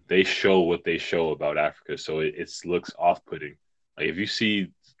reason they show what they show about Africa, so it looks off-putting. Like if you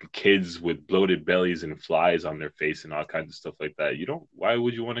see kids with bloated bellies and flies on their face and all kinds of stuff like that, you don't. Why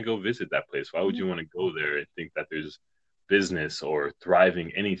would you want to go visit that place? Why would you want to go there and think that there's business or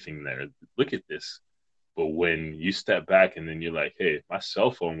thriving anything there? Look at this. But when you step back and then you're like, hey, my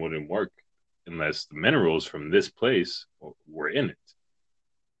cell phone wouldn't work unless the minerals from this place were in it.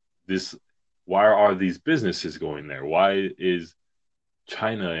 This, why are these businesses going there? Why is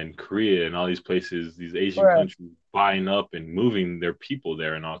China and Korea and all these places, these Asian Bruh, countries buying up and moving their people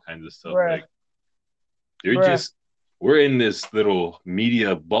there and all kinds of stuff? bruh, Like they're bruh. just we're in this little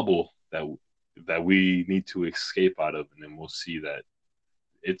media bubble that we need to escape out of, and then we'll see that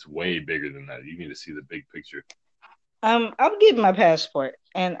it's way bigger than that. You need to see the big picture. I'm getting my passport,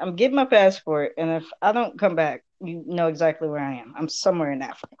 and I'm getting my passport, and if I don't come back, you know exactly where I am. I'm somewhere in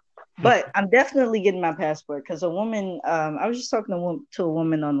Africa, but I'm definitely getting my passport because a woman. I was just talking to a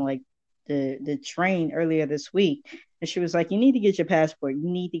woman on like the train earlier this week, and she was like, "You need to get your passport. You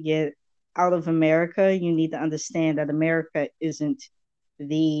need to get out of America. You need to understand that America isn't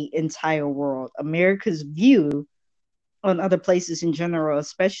the entire world. America's view on other places in general,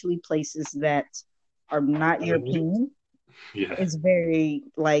 especially places that are not European, Yeah, is very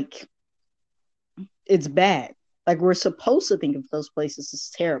like it's bad. Like we're supposed to think of those places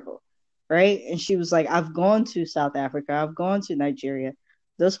as terrible, right?" And she was like, "I've gone to South Africa, I've gone to Nigeria.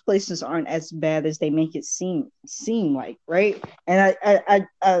 Those places aren't as bad as they make it seem like, right?" And I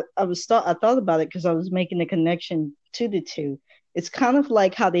thought about it because I was making the connection to the two. It's kind of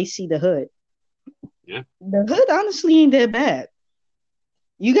like how they see the hood. yeah, The hood honestly ain't that bad.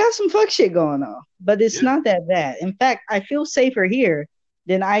 You got some fuck shit going on, but it's yeah. not that bad. In fact, I feel safer here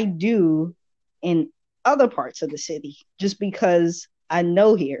than I do in other parts of the city just because I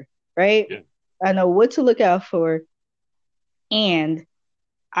know here, right? Yeah. I know what to look out for. And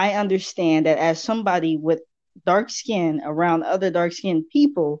I understand that as somebody with dark skin around other dark skinned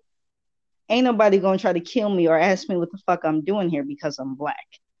people, ain't nobody gonna try to kill me or ask me what the fuck I'm doing here because I'm black.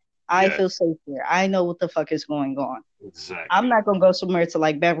 I Yeah. feel safe here. I know what the fuck is going on. I'm Exactly. not gonna go somewhere to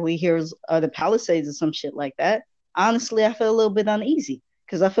like Beverly Hills or the Palisades or some shit like that. Honestly, I feel a little bit uneasy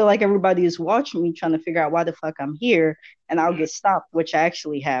because I feel like everybody is watching me trying to figure out why the fuck I'm here, and I'll Yeah. get stopped, which I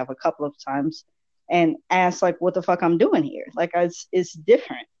actually have a couple of times, and ask like what the fuck I'm doing here. Like it's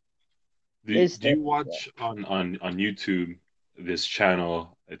different. It's Do you different. watch on YouTube this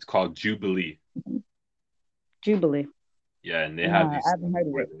channel? It's called Jubilee. Jubilee. Yeah, and they have Nah, these I stuff haven't heard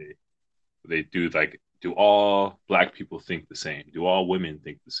of where it. they do like, do all black people think the same? Do all women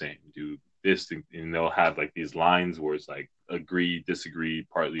think the same? Do this thing, and they'll have like these lines where it's like agree, disagree,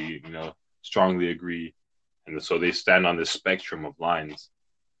 partly, strongly agree, and so they stand on this spectrum of lines.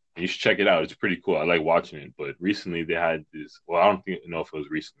 And you should check it out. It's pretty cool. I like watching it. But recently they had this. Well, I don't know if it was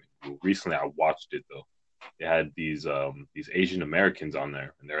recently. Recently I watched it though. They had these Asian Americans on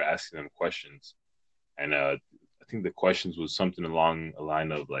there, and they're asking them questions. And I think the questions was something along a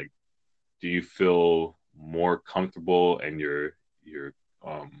line of like, do you feel more comfortable in your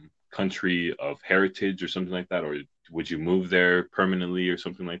country of heritage or something like that, or would you move there permanently or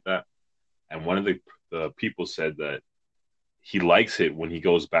something like that? And one of the people said that he likes it when he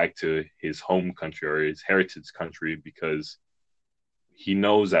goes back to his home country or his heritage country because he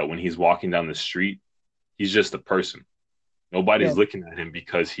knows that when he's walking down the street, he's just a person. Yeah, Nobody's looking at him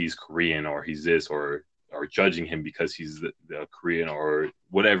because he's Korean or he's this or judging him because he's the Korean or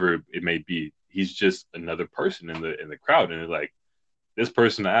whatever it may be. He's just another person in the crowd, and it's like this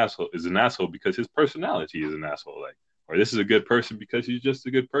person asshole is an asshole because his personality is an asshole. Like, or this is a good person because he's just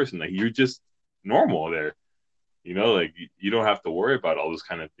a good person. Like you're just normal there. Like you don't have to worry about all those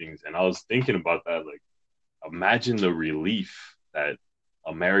kind of things. And I was thinking about that, like, imagine the relief that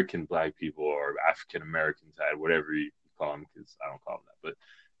American black people or African Americans had, whatever you call them, because I don't call them that.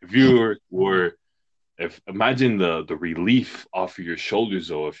 But if you were, if imagine the relief off of your shoulders,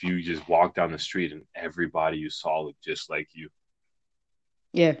 though, if you just walked down the street and everybody you saw looked just like you,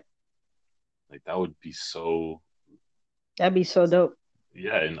 yeah, like that would be so, that'd be so dope.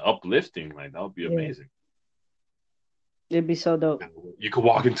 yeah, and uplifting. Like that would be Yeah, amazing. it'd be so dope. You could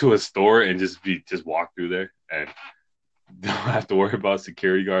walk into a store and just walk through there and don't have to worry about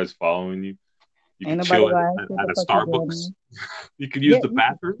security guards following you. You Ain't could nobody chill gonna ask you what at the a fuck you Starbucks. doing. You could use Yeah, the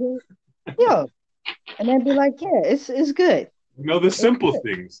bathroom. yeah, and then be like, yeah, it's good. The It's simple good.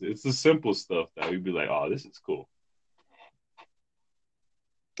 things. It's the simple stuff that we'd be like, oh, this is cool.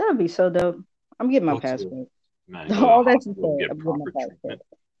 That'd be so dope. I'm getting my Go to passport. Man, go to the All that to hospital and say, get I'm getting proper my passport. treatment.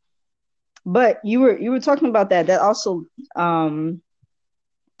 But you were talking about that. That also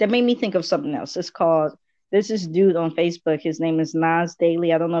that made me think of something else. It's called There's this dude on Facebook. His name is Nas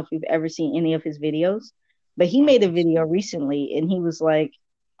Daily. I don't know if you've ever seen any of his videos, but he made a video recently, and he was like,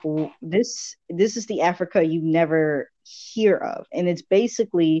 "This is the Africa you never hear of," and it's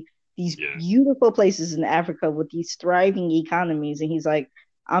basically these Yeah, beautiful places in Africa with these thriving economies. And he's like,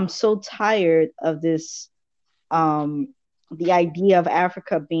 "I'm so tired of this." The idea of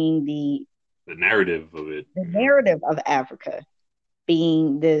Africa being the narrative of it. the narrative of Africa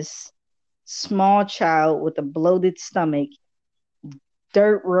being this small child with a bloated stomach,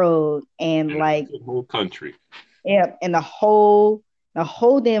 dirt road, and And like, the whole country. yeah, and the whole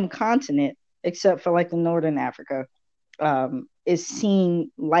damn continent except for like the northern Africa is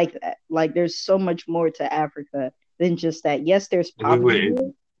seen like that. Like there's so much more to Africa than just that. Yes, there's poverty Wait,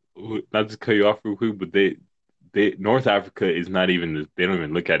 here. not to cut you off real quick, but they North Africa is not even. They don't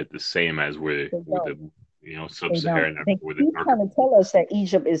even look at it the same as They where don't. the They don't. sub-Saharan Africa, They where the keep darker trying to people tell live. us that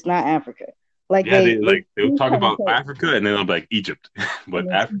Egypt is not Africa. Like Yeah, they they'll keep talk trying to about tell us Africa and then they'll be like Egypt, but and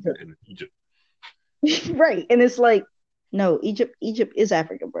it's Africa Egypt. and Egypt. Right. And it's like, no, Egypt is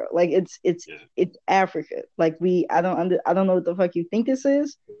Africa, bro. Like Yeah, it's Africa. Like I don't know what the fuck you think this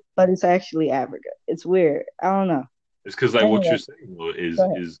is, but it's actually Africa. It's weird. I don't know. it's because like what Anyway, you're saying though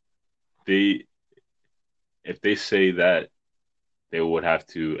go ahead. is they if they say that they would have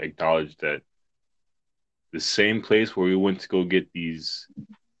to acknowledge that the same place where we went to go get these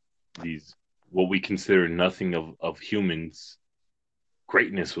what we consider nothing of humans,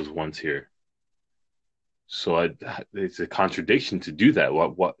 greatness was once here. So it's a contradiction to do that.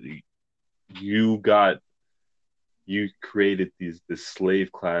 What you got? You created this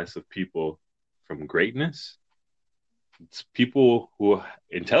slave class of people from greatness. It's people who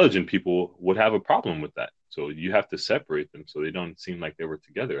intelligent people would have a problem with that. So you have to separate them so they don't seem like they were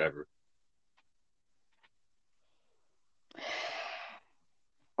together ever.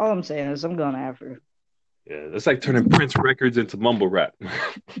 All I'm saying is I'm going to Africa. Yeah, that's like turning Prince records into mumble rap.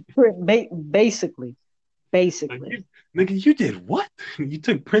 Basically, Like basically, nigga, you did what? You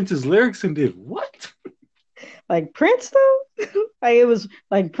took Prince's lyrics and did what? like Prince though. Like it was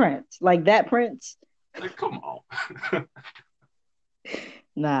like Prince, like that Prince. Like, come on.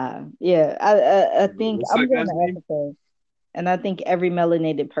 Nah, yeah, I think What's I'm that going guy's to name? Africa, and I think every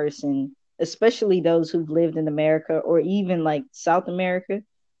melanated person, especially those who've lived in America or even like South America,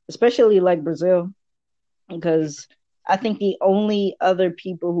 especially like Brazil, because I think the only other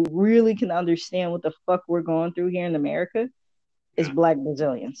people who really can understand what the fuck we're going through here in America is Yeah, Black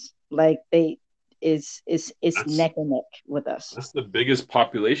Brazilians. Like they, it's that's neck and neck with us, that's the biggest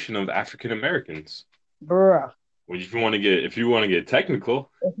population of African Americans. bruh. Well, if you want to get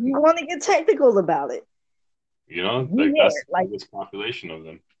technical, If you want to get technical about it, we like that's there. the biggest population of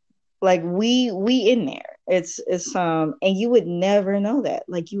them. Like we in there. It's and you would never know that.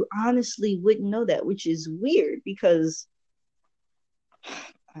 Like you honestly wouldn't know that, which is weird because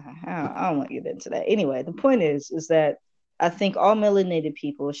I don't want to get into that. Anyway, the point is that I think all melanated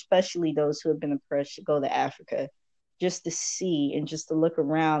people, especially those who have been oppressed, should go to Africa just to see and just to look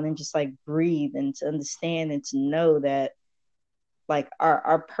around and just like breathe and to understand and to know that like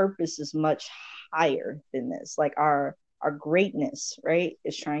our purpose is much higher than this. Like our greatness, right,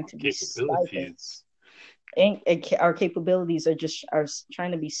 is trying to be stifled. Capabilities. And our capabilities are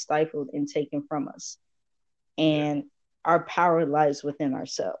trying to be stifled and taken from us. Yeah. And our power lies within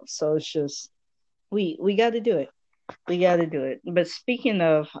ourselves. So it's just we got to do it. We got to do it. But speaking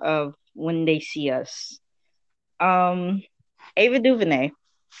of when they see us, um, Ava DuVernay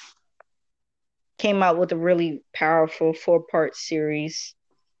came out with a really powerful 4-part series,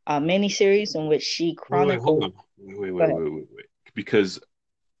 mini series in which she Hold chronicled. on. Go ahead. Wait. Because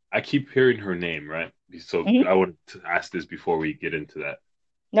I keep hearing her name, right? So Mm-hmm. I wanted to ask this before we get into that.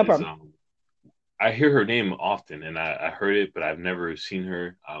 No Is problem. I hear her name often, and I heard it, but I've never seen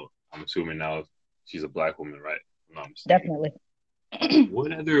her. I'm assuming now she's a black woman, right? If I'm not mistaken. Definitely.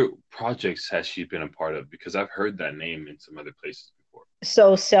 What other projects has she been a part of? Because I've heard that name in some other places before.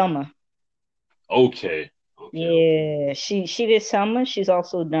 So Selma. Okay. Yeah, she did Selma. She's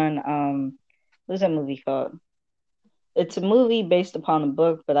also done what's that movie called? It's a movie based upon a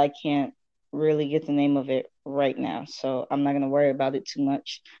book, but I can't really get the name of it right now, so I'm not gonna worry about it too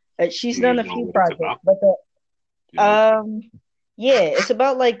much. She's Do done you a know few what it's projects, about? but Do you know what it's about? yeah, it's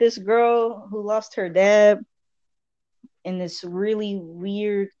about like this girl who lost her dad in this really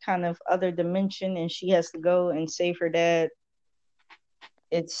weird kind of other dimension, and she has to go and save her dad.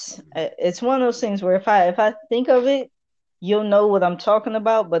 It's one of those things where if I think of it, you'll know what I'm talking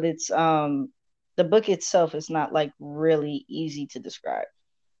about, but it's the book itself is not like really easy to describe,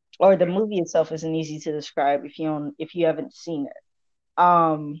 or the Okay. movie itself isn't easy to describe if you haven't seen it.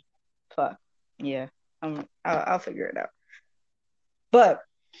 Fuck yeah, I'll figure it out. But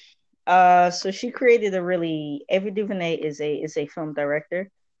so she created a really Ava DuVernay is a film director.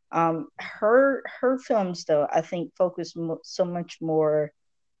 Her films though I think focus so much more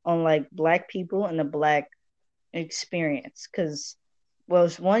on like black people and the black experience because well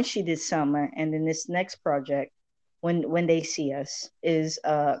one she did Summer and then this next project when they see us is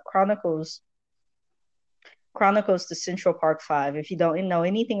Chronicles the Central Park Five. If you don't know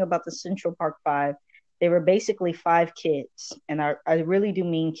anything about the Central Park Five, they were basically five kids, and I really do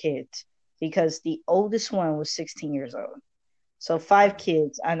mean kids because the oldest one was 16 years old. So five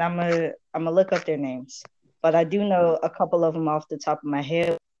kids, and I'm gonna look up their names, but I do know a couple of them off the top of my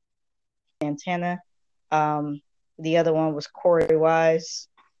head. Santana, um, the other one was Corey Wise.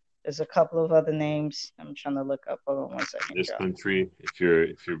 There's a couple of other names. I'm trying to look up. Hold on one In second, this y'all. country, if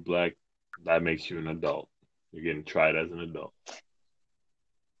you're black, that makes you an adult. You're getting tried as an adult.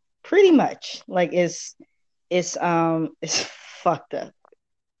 Pretty much, like it's fucked up.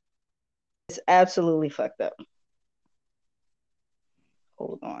 It's absolutely fucked up.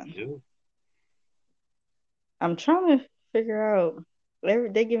 Hold on. Yeah. I'm trying to figure out. They're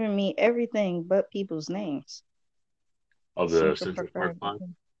giving me everything but people's names. Of the Central Central Park Park Five. Five.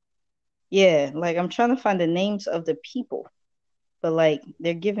 Yeah, like I'm trying to find the names of the people, but like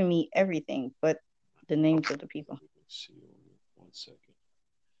they're giving me everything but the names of the people. Let's see. 1 second.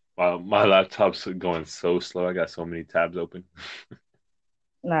 Wow, my laptop's going so slow. I got so many tabs open.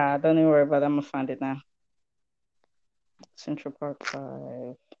 Nah, don't even worry about it. I'm gonna find it now. Central Park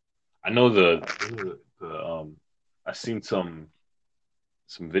Five. I know I seen some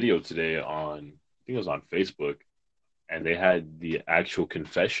video today on I think it was on Facebook, and they had the actual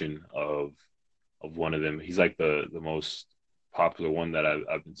confession of one of them. He's like the most popular one that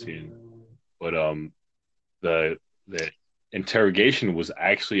I've been seeing. But the interrogation was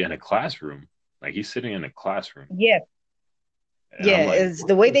actually in a classroom. Like he's sitting in a classroom, Yeah, and yeah. I'm like, It's what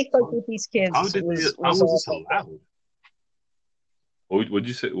the way the they fucked fuck? with these How kids did they? How was was all this fucked up. allowed? What would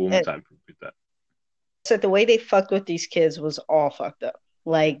you say one more It time? Repeat that. said the way they fucked with these kids was all fucked up.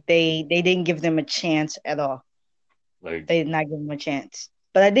 Like they didn't give them a chance at all. Like They did not give them a chance.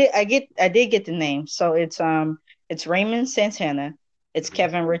 But I did get the name. So it's Raymond Santana, it's mhm.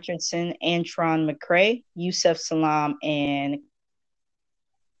 Kevin Richardson, Antron McCray, Yusef Salam, and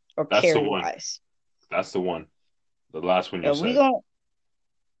or That's the Kerry one. Wise. That's the one. The last one you Yeah, said.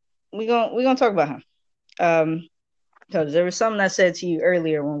 we gonna talk about him. Because there was something I said to you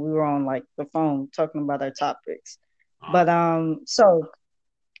earlier when we were on like the phone talking about our topics. Uh, But so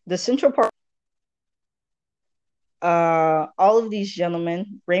the Central Park, all of these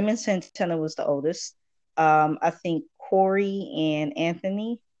gentlemen, Raymond Santana was the oldest. I think Corey and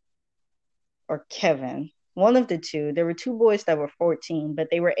Anthony or Kevin, one of the two. There were two boys that were 14, but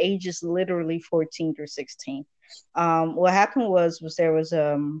they were ages literally 14 through 16. What happened was there was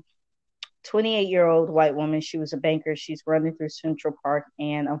 28-year-old white woman. She was a banker. She's running through Central Park,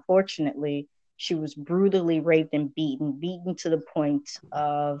 and unfortunately, she was brutally raped and beaten to the point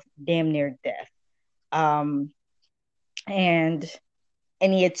of damn near death. Um, and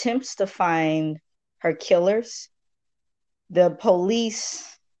any attempts to find her killers, the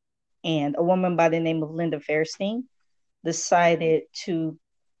police and a woman by the name of Linda Fairstein decided to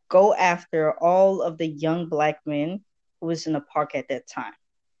go after all of the young black men who was in the park at that time.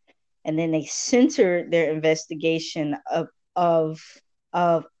 And then they centered their investigation of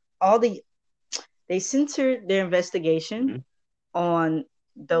of all the they centered their investigation mhm. on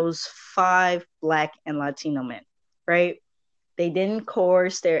those five black and Latino men, right? They didn't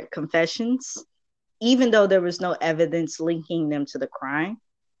coerce their confessions, even though there was no evidence linking them to the crime,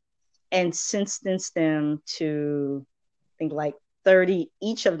 and sentenced them to, I think, like 30,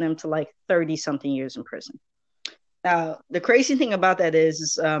 each of them to like 30 something years in prison. Now, the crazy thing about that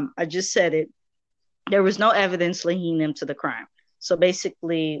is I just said it, there was no evidence linking them to the crime. So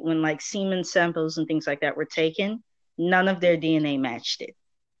basically, when like semen samples and things like that were taken, none of their DNA matched it.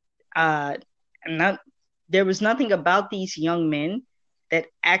 Uh, not There was nothing about these young men that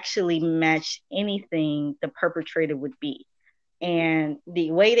actually matched anything the perpetrator would be. And the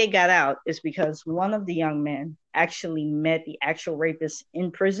way they got out is because one of the young men actually met the actual rapist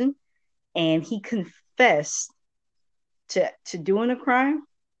in prison, and he confessed to doing a crime.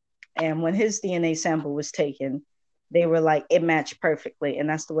 And when his DNA sample was taken, they were like, it matched perfectly. And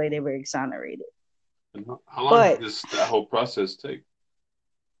that's the way they were exonerated. And how long did But this that whole process take?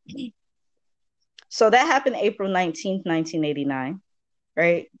 so that happened April 19th, 1989,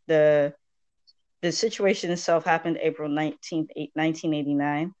 right? The situation itself happened April 19th,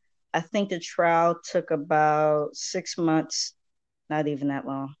 1989. I think the trial took about 6 months, not even that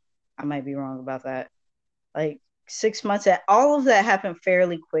long. I might be wrong about that. Like 6 months. All of that happened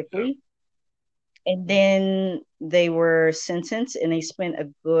fairly Yeah. quickly. And then they were sentenced and they spent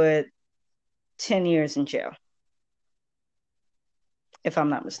a good 10 years in jail, if I'm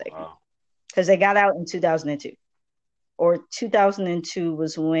not mistaken, Wow. because they got out in 2002. Or 2002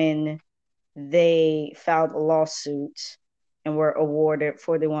 was when they filed a lawsuit and were awarded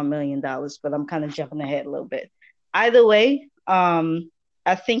 $41 million. But I'm kind of jumping ahead a little bit. Either way,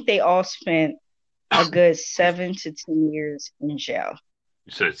 I think they all spent a good 7 to 10 years in jail.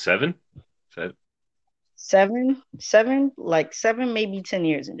 You said seven? Seven? Like seven, maybe 10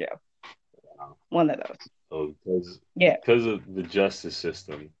 years in jail. Wow. One of those. So Yeah, because of the justice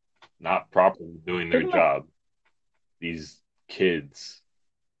system not properly doing their pretty much. job, these kids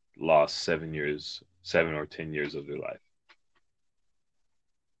lost 7 years, 7 or 10 years of their life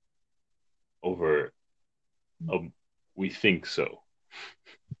over a we think so.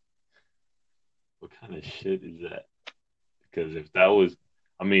 What kind of shit is that? Because if that was,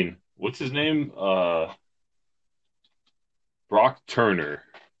 I mean, what's his name? Brock Turner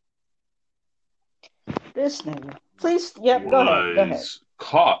This nigga. Please, yep, go ahead. Go ahead. was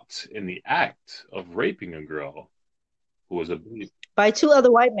caught in the act of raping a girl who was a By two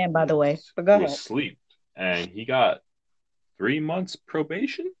other white men, by the way. yes, But who go was ahead. asleep, and he got 3 months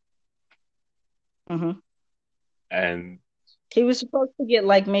probation, Hmm. and He was supposed to get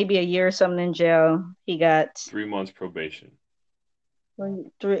like maybe a year or something in jail. He got 3 months probation.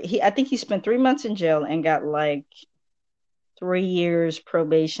 three. I think he spent 3 months in jail and got like 3 years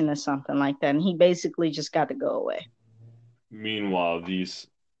probation or something like that. And he basically just got to go away. Meanwhile, these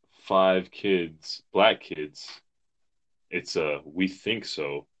five kids, black kids, it's a we think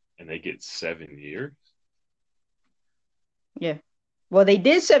so, and they get 7 years. Yeah. Well, they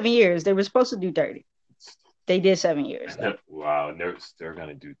did 7 years. They were supposed to do 30. They did 7 years though. Wow, and they're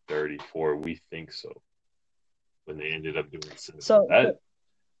gonna do 34. We think so when they ended up doing 7. So,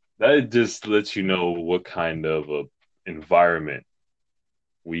 That just lets you know what kind of a environment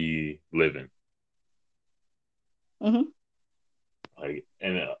we live in. mhm. Like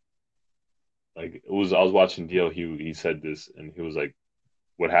and like it was I was watching Dio. He said this and he was like,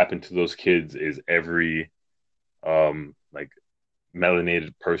 what happened to those kids is every like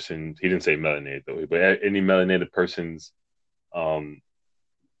melanated person. He didn't say melanated though, but any melanated person's um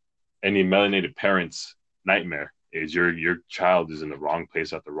any melanated parent's nightmare is your child is in the wrong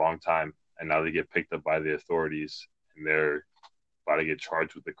place at the wrong time, and now they get picked up by the authorities, and they're about to get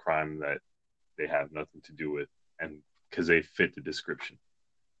charged with a crime that they have nothing to do with, and because they fit the description.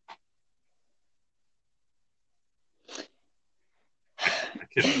 I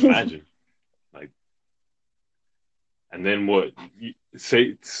can't imagine. Like, and then what?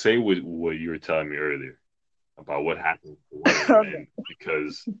 Say what you were telling me earlier about what happened to one of the Okay. men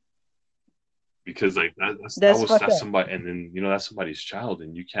because like That's fucked that's up. somebody, and then that's somebody's child,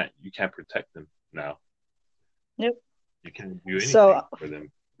 and you can't protect them now. Yep. You can't do anything So for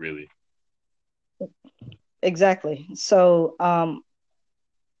them, really. exactly. So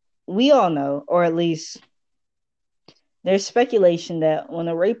we all know, or at least there's speculation that when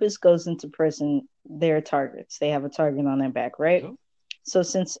a rapist goes into prison, they're targets. They have a target on their back, right? Yep. So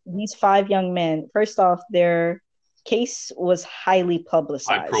since these five young men, first off, their case was highly High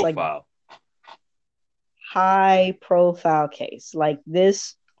publicized, like profile. high profile case. Like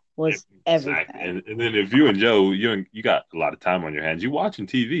this was Exactly. everything. And then if you and Joe, you got a lot of time on your hands. You watching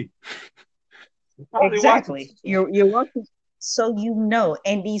TV. You're probably watching. Exactly. You're watching, so you know.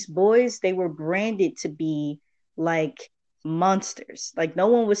 And these boys, they were branded to be like monsters. Like no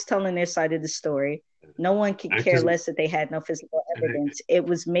one was telling their side of the story. No one could care Because less that they had no physical evidence. It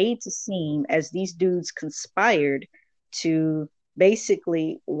was made to seem as these dudes conspired to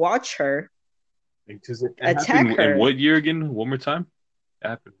basically watch her, it attack happened in her. what year again? One more time. It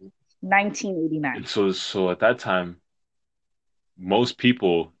happened. And 1989. so at that time, most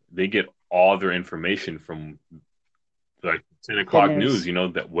people they get all their information from like 10 o'clock news,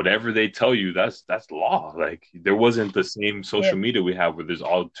 Goodness. that whatever they tell you, that's law. Like there wasn't the same Yeah. social media we have where there's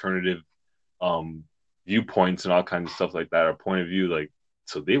alternative um viewpoints and all kinds of stuff like that, or point of view. Like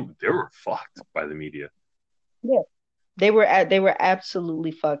so they were fucked by the media. Yeah. They were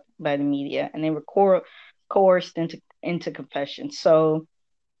absolutely fucked by the media, and they were coerced into confession. So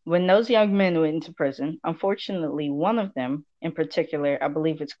when those young men went into prison, unfortunately, one of them in particular, I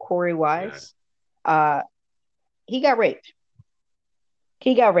believe it's Corey Yeah. Wise, uh, he got raped.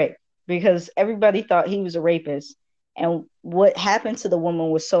 He got raped because everybody thought he was a rapist. And what happened to the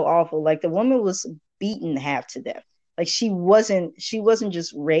woman was so awful. Like the woman was beaten half to death. Like she wasn't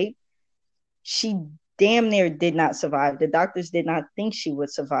just raped. She damn near did not survive. The doctors did not think she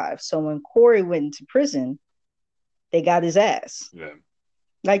would survive. So when Corey went into prison, they got his ass. Yeah.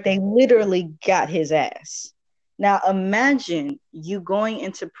 Like they literally got his ass. Now imagine you going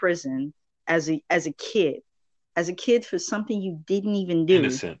into prison as a kid for something you didn't even do.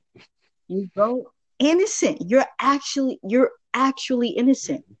 Innocent. You go innocent. You're actually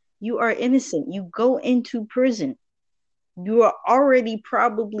innocent. You are innocent. You go into prison. You are already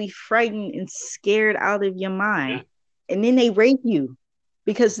probably frightened and scared out of your Yeah. mind. And then they rape you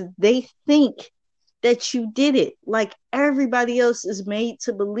because they think that you did it. Like everybody else is made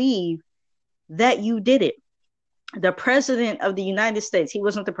to believe that you did it. The president of the United States, he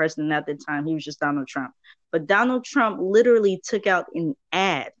wasn't the president at the time, he was just Donald Trump. But Donald Trump literally took out an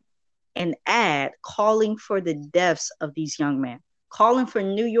ad calling for the deaths of these young men, calling for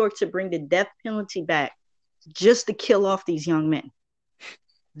New York to bring the death penalty back just to kill off these young men.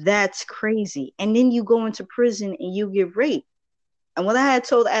 That's crazy. And then you go into prison and you get raped. And what I had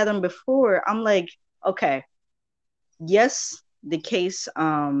told Adam before, I'm like, okay, yes, the case,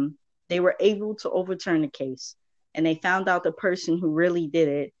 they were able to overturn the case and they found out the person who really did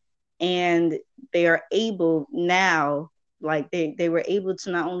it. And they are able now, like they were able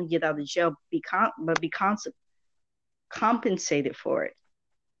to not only get out of jail, but be compensated for it.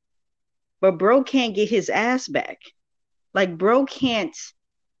 But bro can't get his ass back. Like bro can't,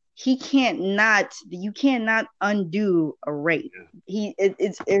 he can't not, you cannot undo a rape. Yeah.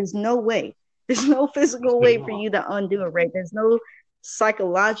 There's no way. There's no physical way for you to undo a rape. There's no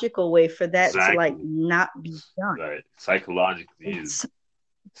psychological way for that to like Exactly. not be done. Right. It's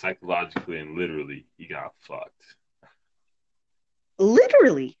Psychologically and literally, he got fucked.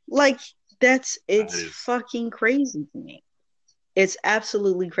 literally like That it's is fucking crazy to me. It's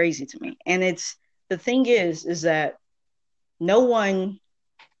absolutely crazy to me. And it's the thing is that no one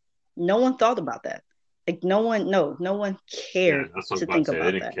no one thought about that. Like no one Yeah, cared that's what I was to about think to say. They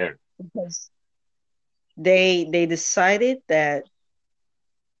about didn't that care. because they decided that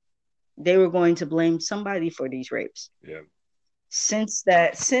they were going to blame somebody for these rapes. Yeah. Since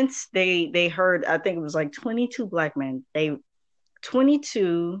they heard, I think it was like 22 black men,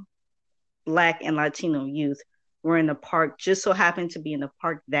 22 black and Latino youth were in the park, just so happened to be in the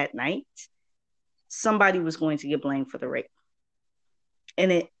park that night, somebody was going to get blamed for the rape.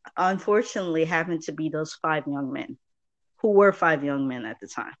 And it unfortunately happened to be those 5 young men who were 5 young men at the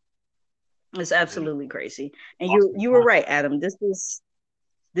time. It's And absolutely crazy. And Boston you were right, Context. Adam.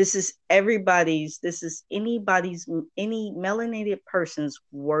 This is everybody's, this is anybody's, any melanated person's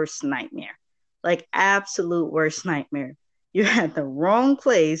worst nightmare. Like absolute worst nightmare. You're at the wrong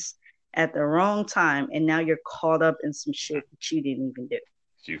place at the wrong time, and now you're caught up in some shit that you didn't even do.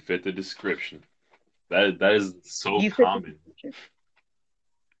 You fit the description. That is so You fit the common. description.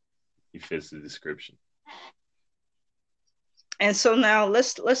 He fits the description. And so now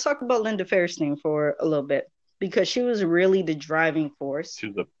let's talk about Linda Fairstein for a little bit, because she was really the driving force She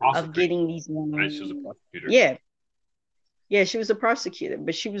was a of prosecutor, getting these right? She was a women. prosecutor. Yeah, yeah, she was a prosecutor,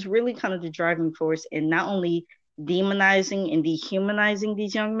 but she was really kind of the driving force in not only demonizing and dehumanizing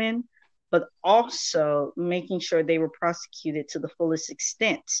these young men, but also making sure they were prosecuted to the fullest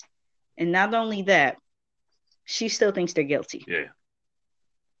extent. And not only that, she still thinks they're guilty. Yeah.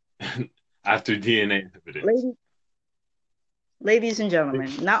 After DNA evidence. Ladies, ladies and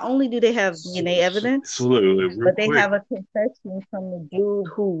gentlemen, not only do they have DNA evidence, Real but they quick. have a confession from the dude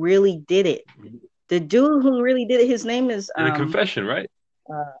who really did it. The dude who really did it, his name is In a confession, right?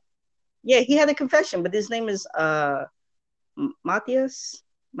 uh yeah, he had a confession, but his name is Matthias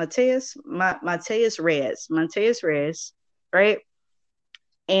Mateus Reyes, right?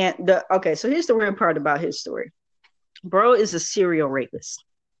 And so here's the weird part about his story. Bro is a serial rapist.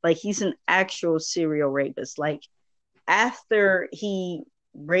 Like he's an actual serial rapist. Like after he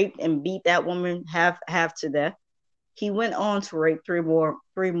raped and beat that woman half to death, he went on to rape three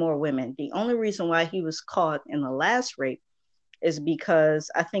more women. The only reason why he was caught in the last rape is because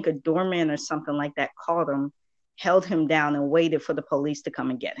I think a doorman or something like that caught him, held him down, and waited for the police to come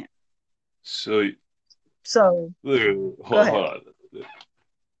and get him. So, So go hold ahead. on.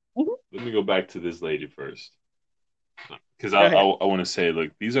 Mm-hmm. Let me go back to this lady first. Because Go ahead. I want to say,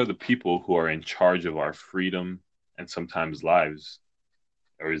 look, these are the people who are in charge of our freedom and sometimes lives.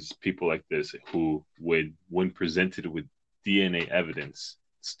 Or is people like this who would, when presented with DNA evidence,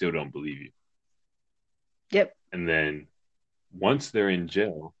 still don't believe you. Yep. And then once they're in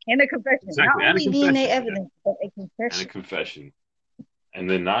jail, And a confession. exactly, Not and a only DNA confession, yeah, evidence, but a and a confession. confession. And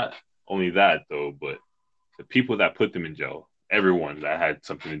then not only that though, but the people that put them in jail, everyone that had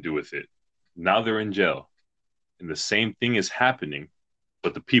something to do with it, now they're in jail, and the same thing is happening,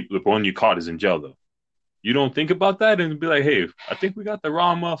 but the one you caught is in jail though. You don't think about that and be like, hey, I think we got the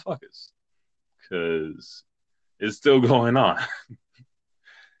wrong motherfuckers, because it's still going on.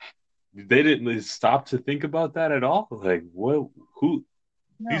 They didn't stop to think about that at all. Like, what? Who?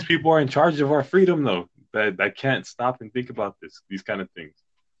 These No. people are in charge of our freedom, though. That can't stop and think about these kind of things.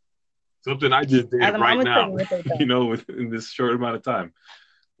 Something I just did Adam, I'm right gonna tell now, you what they you thought. know, within this short amount of time.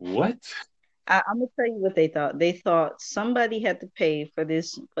 What? I'm gonna tell you what they thought. They thought somebody had to pay for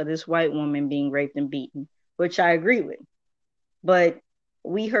this white woman being raped and beaten, which I agree with. But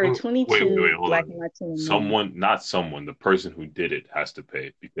we heard Oh, wait, 22 hold black on. and Latino men. Someone, not someone, the person who did it has to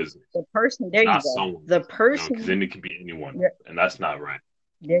pay, because The person, there you not go. someone, The because person, then it could be anyone, there and that's not right.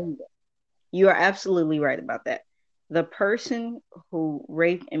 you go. You are absolutely right about that. The person who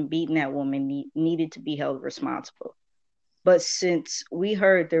raped and beaten that woman needed to be held responsible. But since we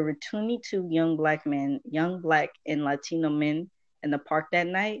heard there were 22 young black men, young black and Latino men in the park that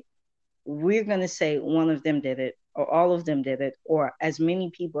night, we're going to say one of them did it, or all of them did it, or as many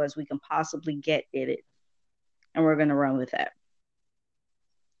people as we can possibly get did it. And we're going to run with that.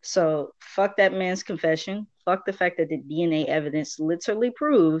 So fuck that man's confession. Fuck the fact that the DNA evidence literally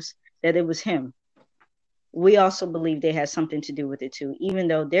proves that it was him. We also believe they had something to do with it too, even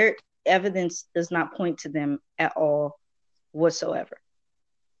though their evidence does not point to them at all whatsoever.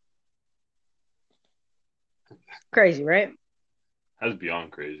 Crazy, right? That's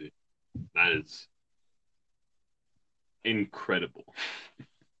beyond crazy. That is incredible.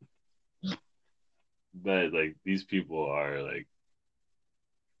 That like these people are like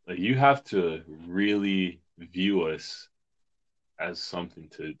you have to really view us as something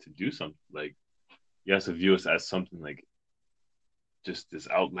to do something. Like you have to view us as something like just this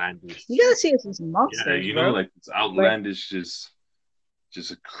outlandish, You gotta see us as yeah, monsters, you know, bro. like this Like, outlandish just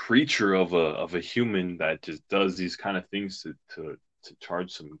a creature of a human that just does these kind of things to to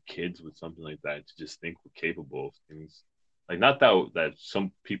charge some kids with something like that to just think we're capable of things. Like not that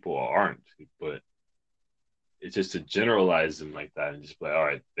some people aren't, but it's just to generalize them like that and just be like, all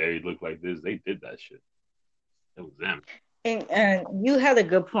right, they look like this, they did that shit. It was them. And you had a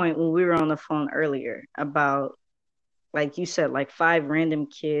good point when we were on the phone earlier about, like you said, like five random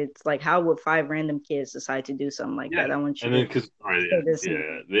kids. Like, how would five random kids decide to do something like Yeah, that? I want you and then to because all right, say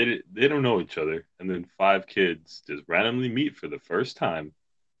this. they don't know each other, and then five kids just randomly meet for the first time,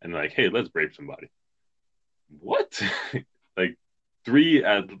 and like, hey, let's rape somebody. What? Like three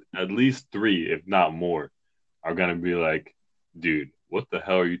at least three, if not more, are gonna be like, dude, what the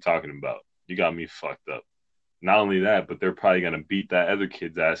hell are you talking about? You got me fucked up. Not only that, but they're probably gonna beat that other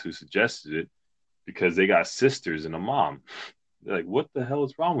kid's ass who suggested it because they got sisters and a mom. They're like, what the hell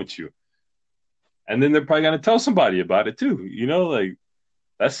is wrong with you? And then they're probably gonna tell somebody about it too. You know, like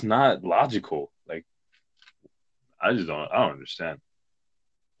that's not logical. Like I don't understand.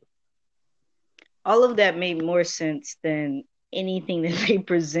 All of that made more sense than anything that they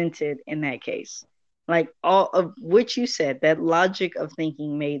presented in that case. Like all of what you said, that logic of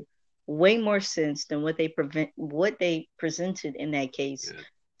thinking made way more sense than what they presented in that case Yeah.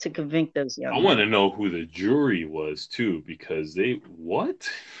 to convict those I young want to men. know who the jury was too, because they what?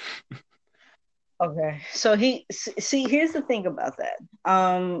 Okay, so see, here's the thing about that.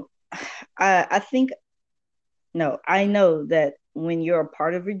 I think no, I know that when you're a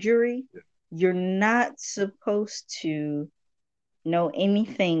part of a jury, you're not supposed to know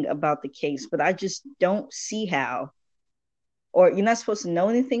anything about the case, but I just don't see how. Or you're not supposed to know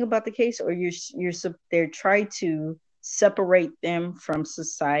anything about the case, or they're trying to separate them from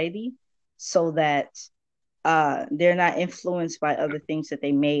society so that they're not influenced by other things that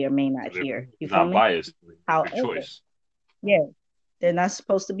they may or may So not they're hear. You feel not me? biased. Every However, choice. yeah, they're not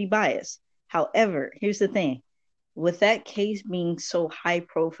supposed to be biased. However, here's the thing: with that case being so high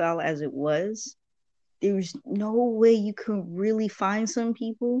profile as it was, there's no way you could really find some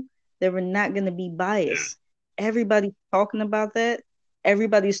people that were not going to be Yeah. biased. Everybody's talking about that.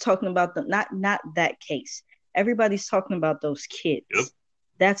 Everybody's talking about the not that case. Everybody's talking about those Yep. kids.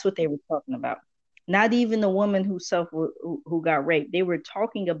 That's what they were talking about. Not even the woman who got raped. They were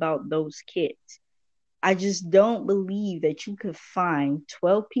talking about those kids. I just don't believe that you could find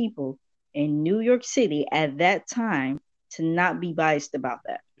 12 people in New York City at that time to not be biased about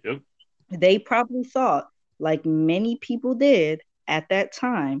that. Yep. They probably thought, like many people did at that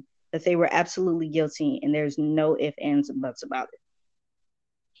time, that they were absolutely guilty and there's no ifs, ands, and buts about it.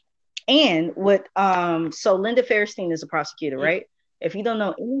 And so Linda Fairstein is a prosecutor, Yeah. right? If you don't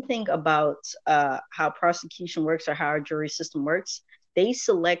know anything about how prosecution works or how our jury system works, they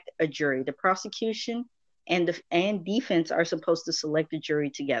select a jury. The prosecution and defense are supposed to select a jury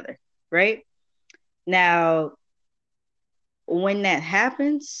together, right? Now, when that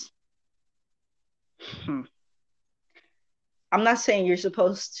happens, I'm not saying you're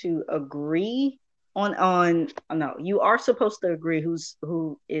supposed to agree on no, you are supposed to agree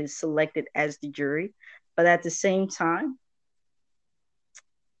who is selected as the jury, but at the same time,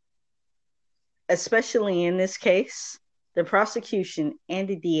 especially in this case, the prosecution and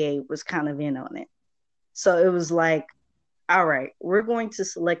the DA was kind of in on it. So it was like, all right, we're going to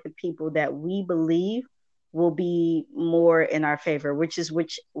select the people that we believe will be more in our favor, which is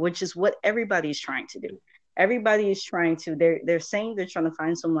what everybody's trying to do. Everybody is trying to, they're saying they're trying to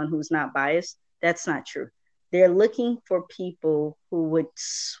find someone who's not biased. That's not true. They're looking for people who would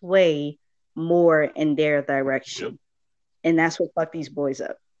sway more in their direction. Yep. And that's what fucked these boys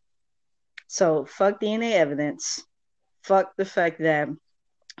up. So fuck DNA evidence. Fuck the fact that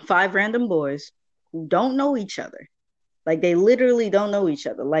five random boys who don't know each other, like they literally don't know each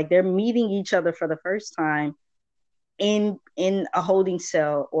other, like they're meeting each other for the first time in a holding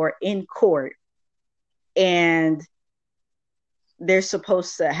cell or in court, and they're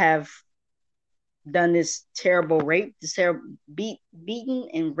supposed to have done this terrible rape, this terrible beaten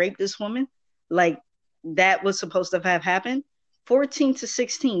and raped this woman. Like that was supposed to have happened. 14 to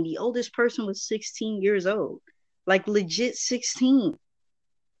 16. The oldest person was 16 years old. Like legit 16.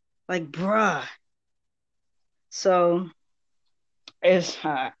 Like bruh. So it's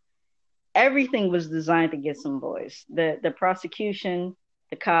everything was designed to get some boys. The prosecution,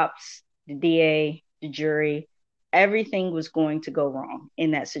 the cops, the DA, the jury, everything was going to go wrong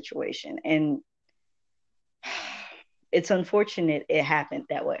in that situation. And it's unfortunate it happened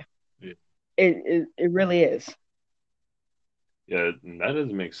that way. Yeah. It really is. Yeah, that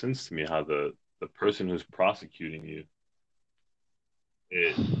doesn't make sense to me how the person who's prosecuting you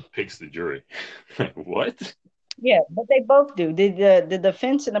it picks the jury. Like what? Yeah, but they both do. The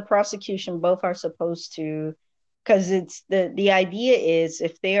defense and the prosecution both are supposed to because it's the idea is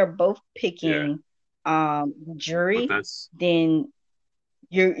if they are both Yeah, picking but jury, that's then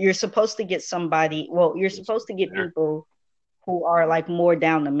you're supposed to get somebody. Well, you're that's supposed to get fair. people who are like more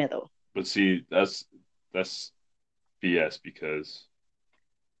down the middle. But see, that's BS because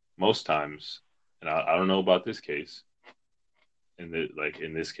most times, and I don't know about this case,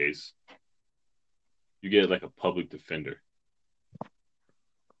 in this case, you get like a public defender.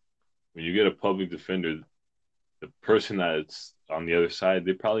 When you get a public defender, the person that's on the other side,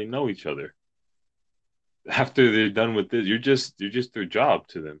 they probably know each other. After they're done with this, you're just their job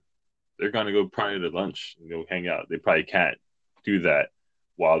to them. They're gonna go probably to lunch and go hang out. They probably can't do that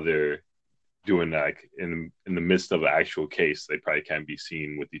while they're doing that like, in the midst of an actual case. They probably can't be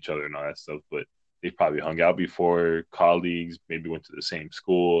seen with each other and all that stuff, but they probably hung out before, colleagues, maybe went to the same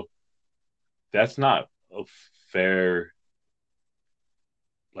school. That's not a fair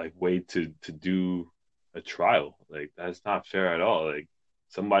like way to do a trial. Like that's not fair at all. Like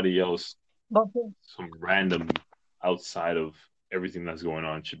somebody else, But some random outside of everything that's going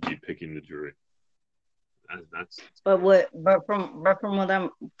on should be picking the jury. That's from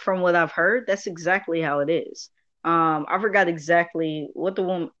what I've heard, that's exactly how it is. I forgot exactly what the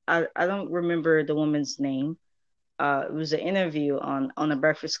woman. I don't remember the woman's name. It was an interview on the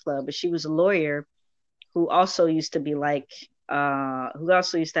Breakfast Club, but she was a lawyer who also used to be like who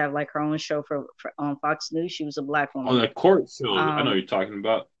also used to have like her own show for on Fox News. She was a black on woman. the court show. I know Um, what you're talking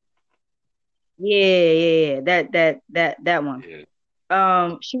about. yeah, that one.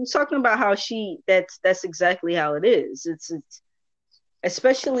 Yeah, She was talking about how that's exactly how it is. It's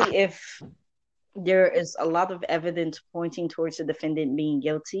especially if there is a lot of evidence pointing towards the defendant being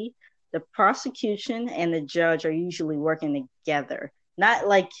guilty. The prosecution and the judge are usually working together. Not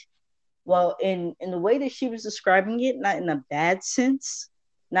like, well, in the way that she was describing it, not in a bad sense,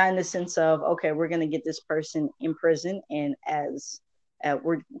 not in the sense of, okay, we're going to get this person in prison and as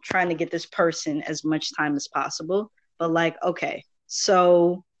we're trying to get this person as much time as possible, but like, okay,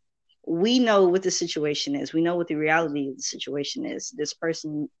 so we know what the situation is. We know what the reality of the situation is. This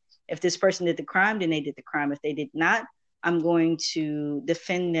person, if this person did the crime, then they did the crime. If they did not, I'm going to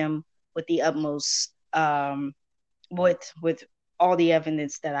defend them with the utmost, with all the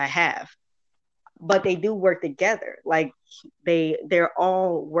evidence that I have. But they do work together. Like they're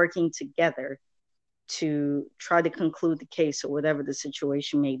all working together to try to conclude the case or whatever the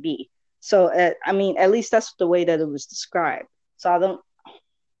situation may be. So, I mean, at least that's the way that it was described. So I don't.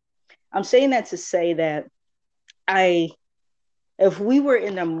 I'm saying that to say that I if we were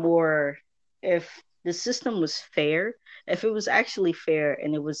in a more if the system was fair, if it was actually fair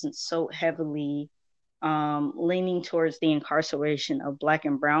and it wasn't so heavily leaning towards the incarceration of black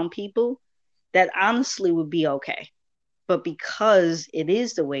and brown people, that honestly would be okay. But because it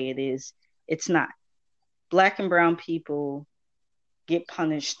is the way it is, it's not. Black and brown people get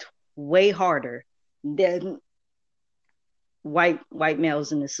punished way harder than white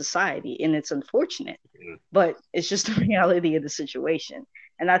males in the society, and it's unfortunate, yeah. but it's just the reality of the situation.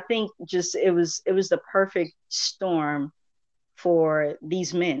 And I think just it was the perfect storm for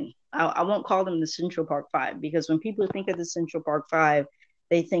these men. I won't call them the Central Park Five because when people think of the Central Park Five,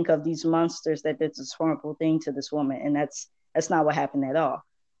 they think of these monsters that did this horrible thing to this woman, and that's not what happened at all.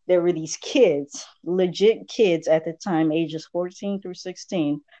 There were these kids, legit kids at the time, ages 14 through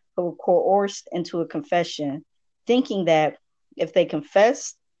 16, who were coerced into a confession, thinking that if they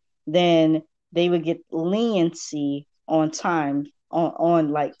confessed, then they would get leniency on time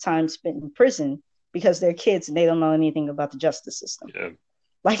on like time spent in prison because they're kids and they don't know anything about the justice system. Yeah.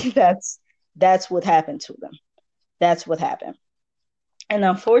 Like that's what happened to them. That's what happened. And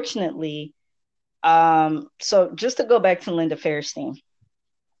unfortunately, so just to go back to Linda Fairstein,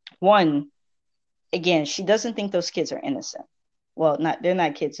 one, again, she doesn't think those kids are innocent. Well, not they're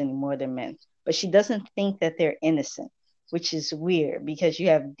not kids anymore, they're men. But she doesn't think that they're innocent, which is weird because you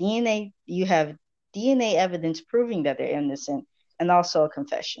have DNA evidence proving that they're innocent and also a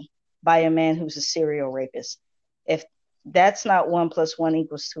confession by a man who's a serial rapist. If that's not one plus one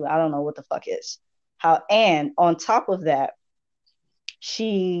equals two, I don't know what the fuck is. How and on top of that,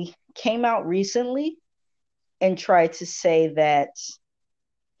 she came out recently and tried to say that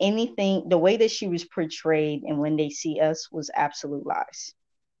anything the way that she was portrayed and When They See Us was absolute lies.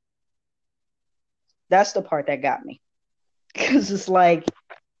 That's the part that got me because it's like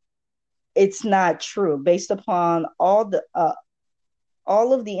it's not true based upon all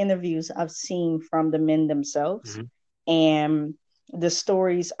of the interviews I've seen from the men themselves Mhm. and the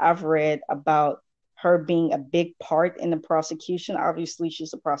stories I've read about her being a big part in the prosecution. Obviously,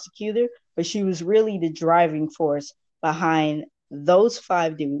 she's a prosecutor, but she was really the driving force behind those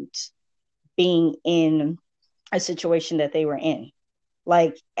five dudes being in a situation that they were in.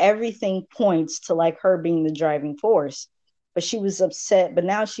 Like everything points to like her being the driving force, but she was upset. But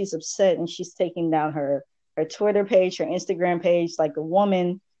now she's upset and she's taking down her Twitter page, her Instagram page. Like a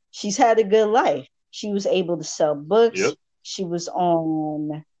woman, she's had a good life. She was able to sell books. Yep. She was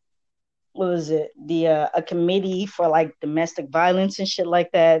on, what was it, the a committee for like domestic violence and shit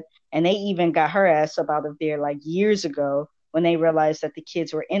like that. And they even got her ass up out of there like years ago when they realized that the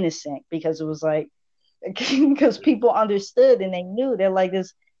kids were innocent, because it was like, because people understood and they knew, they're like,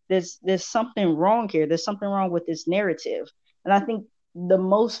 there's something wrong here. There's something wrong with this narrative. And I think the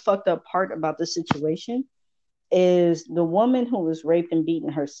most fucked up part about the situation is the woman who was raped and beaten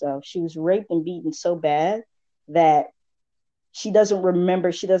herself. She was raped and beaten so bad that she doesn't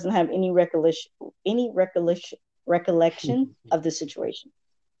remember. She doesn't have any recollection of the situation.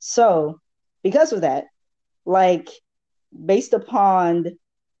 So because of that, like, based upon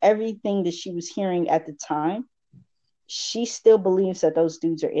everything that she was hearing at the time, she still believes that those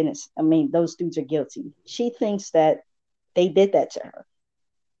dudes are innocent. I mean, those dudes are guilty. She thinks that they did that to her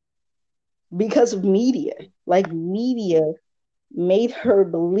because of media. Like, media made her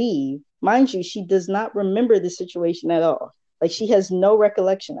believe. Mind you, she does not remember the situation at all. Like, she has no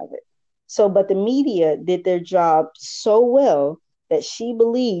recollection of it. So, but the media did their job so well that she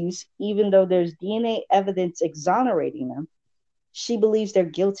believes, even though there's DNA evidence exonerating them, she believes they're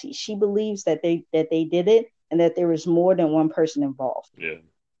guilty. She believes that they did it and that there was more than one person involved. Yeah.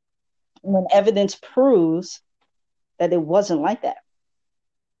 When evidence proves that it wasn't like that.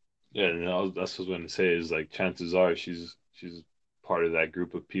 Yeah, and that's what I was going to say is like chances are she's part of that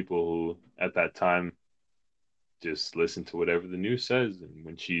group of people who at that time just listen to whatever the news says. And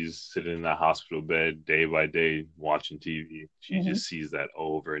when she's sitting in that hospital bed day by day watching TV, she Mm-hmm. just sees that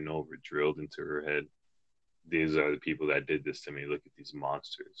over and over drilled into her head. These are the people that did this to me. Look at these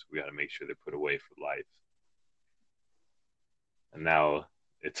monsters. We got to make sure they're put away for life. And now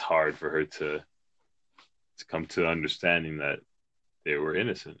it's hard for her to come to understanding that they were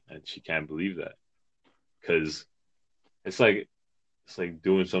innocent, and she can't believe that because it's like it's like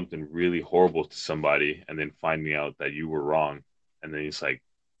doing something really horrible to somebody and then finding out that you were wrong, and then it's like,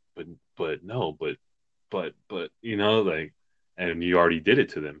 but no, but like, and you already did it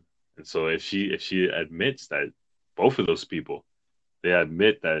to them. And so if she admits that both of those people, they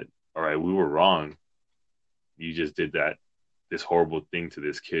admit that, all right, we were wrong, you just did this horrible thing to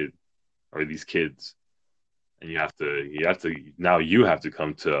this kid or these kids, and you have to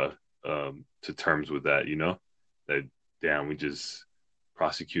come to terms with that, that damn, we just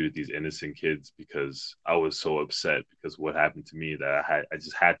prosecuted these innocent kids because I was so upset because what happened to me that I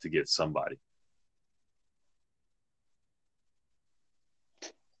just had to get somebody.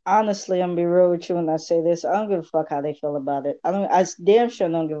 Honestly, I'm gonna be real with you when I say this. I don't give a fuck how they feel about it. I don't. I damn sure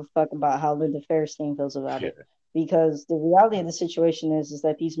don't give a fuck about how Linda Fairstein feels about Yeah, it, because the reality of the situation is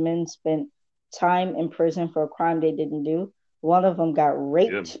that these men spent time in prison for a crime they didn't do. One of them got yeah,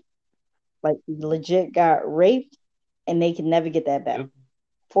 raped, like legit got raped, and they can never get that back. yeah.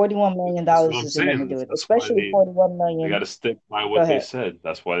 That's what $41 I'm isn't going to saying. do That's, it, that's why especially 41 they got million. to stick by Go what they ahead. said.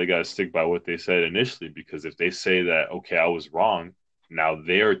 That's why they got to stick by what they said initially. Because if they say that, okay, I was wrong, now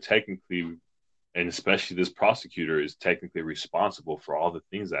they are technically, and especially this prosecutor is technically responsible for all the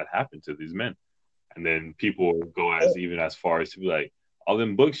things that happened to these men. And then people go as even as far as to be like, all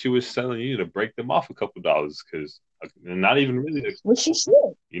them books she was selling, you need to break them off a couple dollars because not even really Which she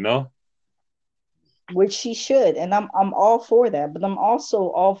should. you know. Which she should. And I'm all for that. But I'm also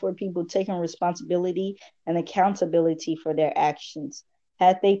all for people taking responsibility and accountability for their actions.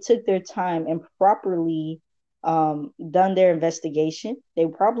 Had they took their time and properly done their investigation, they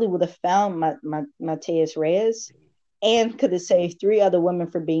probably would have found Mateus Reyes and could have saved three other women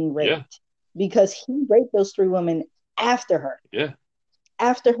from being Yeah, raped, because he raped those three women after her. yeah,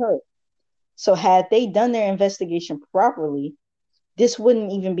 After her. So had they done their investigation properly, this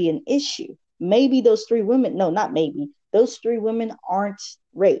wouldn't even be an issue. Maybe those three women, no, not maybe, those three women aren't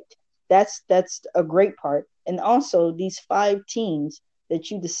raped. That's a great part. And also these five teens that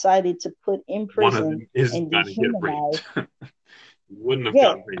you decided to put in one of prison them is and gonna get dehumanize. raped. Wouldn't have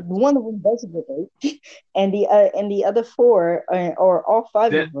Yeah, got raped. one of them doesn't get raped, and the other four, or all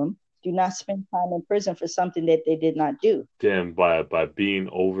five That of them, do not spend time in prison for something that they did not do. damn by being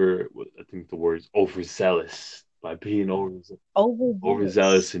over, I think the word is overzealous. By being overzealous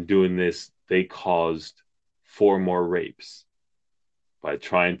Overzealous. and doing this, they caused four more rapes by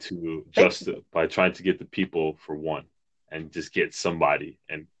trying to Basically. get the people for one and just get somebody.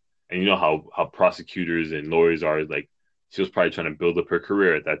 And you know how prosecutors and lawyers are, like, she was probably trying to build up her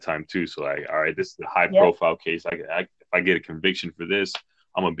career at that time too. So like, all right, this is a high Yep. profile case. If I get a conviction for this,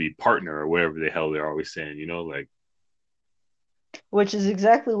 I'm gonna be partner or whatever the hell they're always saying. Like which is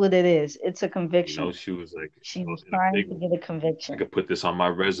exactly what it is. It's a conviction. she was like, She was in a trying big to one. get a I conviction. could put this on my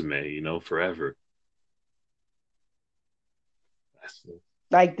resume, forever. That's,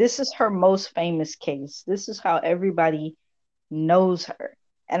 Like this is her most famous case. This is how everybody knows her.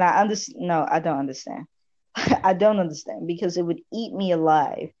 And I understand. No, I don't understand. I don't understand because it would eat me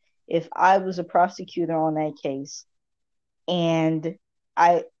alive if I was a prosecutor on that case and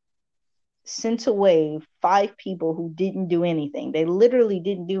I sent away 5 people who didn't do anything. They literally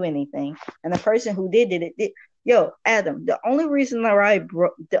didn't do anything, and the person who did it did. Yo, Adam, the only reason why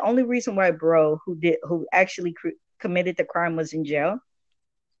bro who actually committed the crime was in jail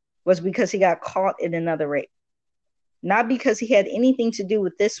was because he got caught in another rape. Not because he had anything to do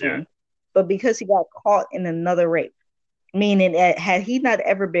with this yeah, one, but because he got caught in another rape. Meaning, that had he not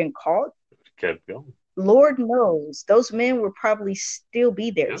ever been caught, kept going. Lord knows those men would probably still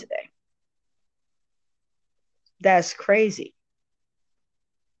be there Yep. today. That's crazy.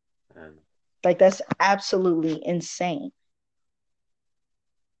 And Like, that's absolutely insane.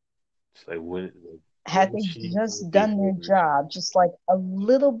 it's like Had when they she just told these done their boys, job just like a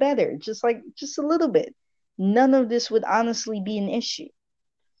little better, just a little bit, none of this would honestly be an issue.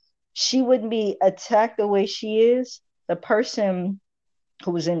 She wouldn't be attacked the way she is. The person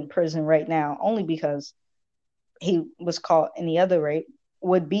who was in prison right now, only because he was caught in the other rape,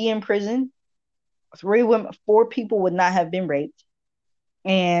 would be in prison. 3 women, 4 people would not have been raped,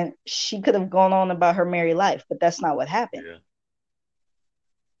 and she could have gone on about her married life, but that's not what happened. yeah,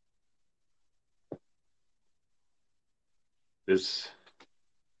 this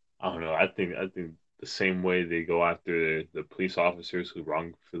I don't know. I think the same way they go after the police officers who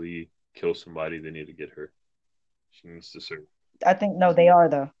wrongfully kill somebody, they need to get her. She needs to serve. I think no, they are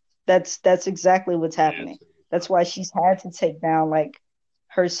though. That's exactly what's Yeah, happening. That's why she's had to take down like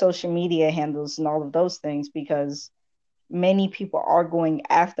her social media handles and all of those things because many people are going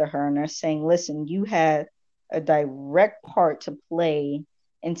after her and are saying, "Listen, you had a direct part to play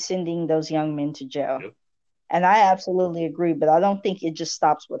in sending those young men to jail." yep. And I absolutely agree, but I don't think it just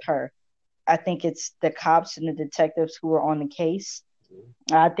stops with her. I think it's the cops and the detectives who are on the case.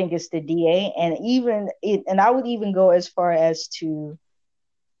 I think it's the DA, and I would even go as far as to,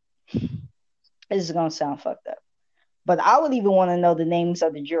 this is gonna sound fucked up, but I would even want to know the names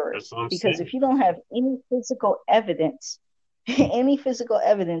of the That's jurors what I'm because if saying. you don't have any physical evidence, any physical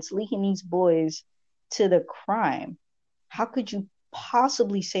evidence linking these boys to the crime, how could you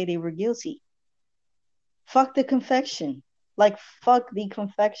possibly say they were guilty? Fuck the confession. Like fuck the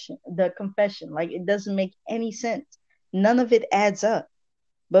confession. Like it doesn't make any sense. None of it adds up.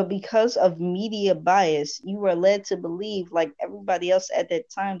 But because of media bias, you were led to believe, like everybody else at that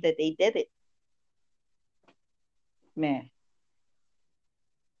time, that they did it. Man,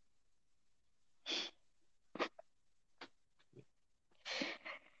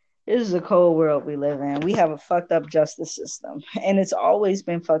 this is a cold world we live in. We have a fucked up justice system, and it's always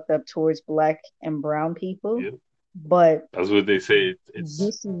been fucked up towards black and brown people. Yep. But That's what they say.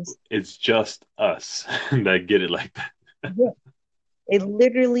 this is, It's just us that get it like that. yeah, it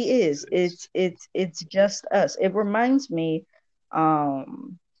literally is. It's It's just us. It reminds me.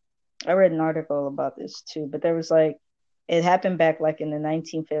 Um, I read an article about this too, but there was like, it happened back like in the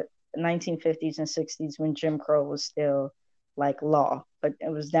 1950s and 60s when Jim Crow was still like law, but it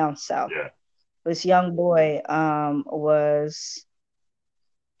was down south. yeah. This young boy was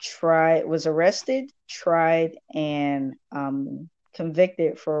arrested, tried, and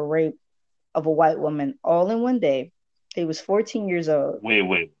convicted for a rape of a white woman all in one day. He was 14 years old,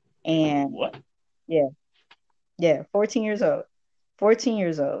 Wait, and what? yeah, yeah, 14 years old, 14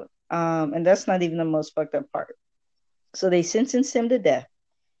 years old. And that's not even the most fucked up part. So they sentenced him to death,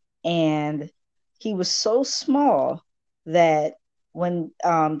 and he was so small that when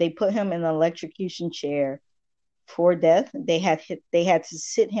they put him in an electrocution chair for death, they had to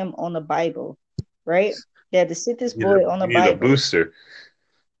sit him on the Bible, right? They had to sit this boy on the You need a Bible. booster.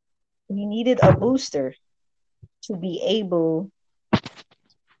 He needed a booster to be able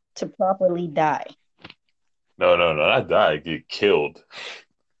to properly die. No, no, no, not die. Get killed.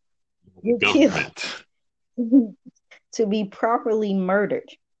 The Get killed. government. To be properly murdered.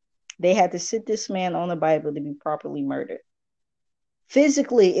 They had to sit this man on the Bible to be properly murdered.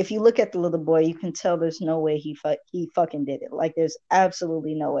 Physically, if you look at the little boy, you can tell there's no way he fucking did it. Like there's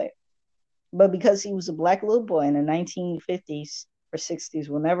absolutely no way. But because he was a black little boy in the 1950s or 60s,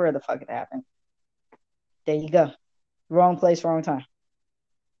 whenever the fuck it happened, there you go. Wrong place, wrong time.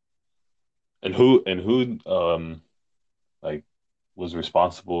 And who like was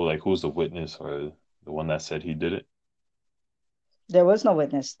responsible? Like who's the witness or the one that said he did it? There was no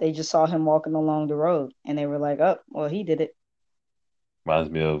witness. They just saw him walking along the road, and they were like, "Oh, well, he did it."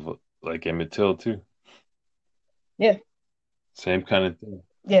 Reminds me of like Emmett Till too. Yeah, Same kind of thing.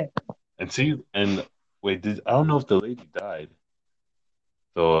 yeah. And see, and wait, did I don't know if the lady died.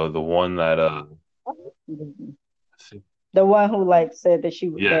 The one that see, The one who like said that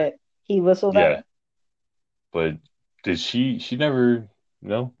yeah, that he whistled at. yeah. But did she never?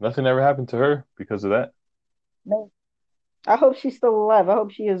 No, nothing ever happened to her because of that. No. I hope she's still alive. I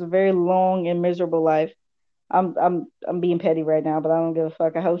hope she has a very long and miserable life. I'm being petty right now, but I don't give a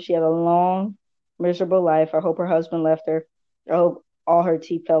fuck. I hope she had a long, miserable life. I hope her husband left her. I hope all her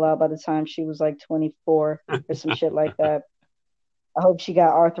teeth fell out by the time she was like 24 or some shit like that. I hope she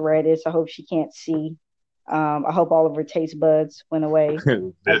got arthritis. I hope she can't see. I hope all of her taste buds went away.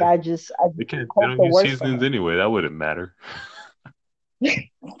 Like they, I they just can't. They hope don't the use worst for seasonings anyway. That wouldn't matter.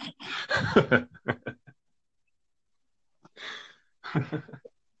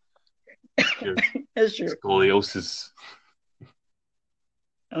 Your her. That's true. scoliosis.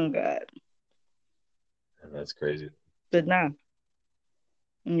 Oh God, And that's crazy. but nah,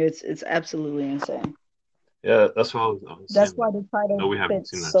 it's absolutely insane. Yeah, that's what I was That's saying. why Like, the I know title we haven't fits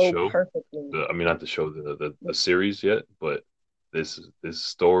seen that so show. perfectly. I mean, not the show, the series yet, but this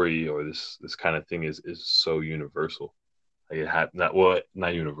story or this kind of thing is so universal. Like it not well,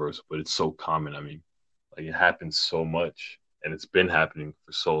 not universal, but it's so common. I mean, like it happens so much, and it's been happening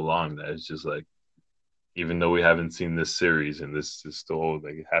for so long that it's just like even though we haven't seen this series and this is still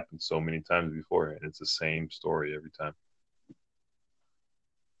like it happened so many times before, and it's the same story every time.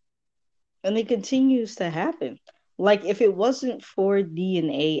 And it continues to happen. Like if it wasn't for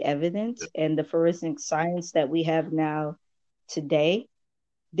DNA Yeah, evidence and the forensic science that we have now today,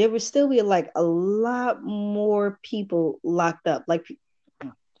 there would still be like a lot more people locked up. Like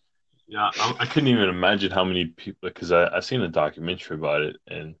yeah, I couldn't even imagine how many people because I seen a documentary about it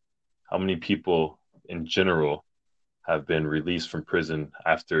and how many people in general have been released from prison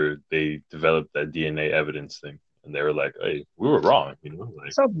after they developed that DNA evidence thing, and they were like, "Hey, we were wrong,"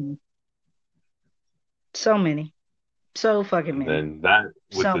 like. so many, so many, so fucking And many, then that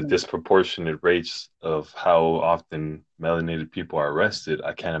with so the many. disproportionate rates of how often melanated people are arrested,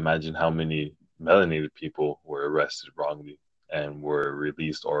 I can't imagine how many melanated people were arrested wrongly and were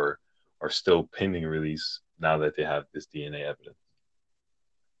released or are still pending release now that they have this DNA evidence.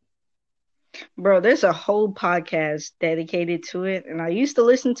 Bro, there's a whole podcast dedicated to it, and I used to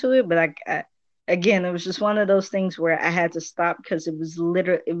listen to it, but again, it was just one of those things where I had to stop because it was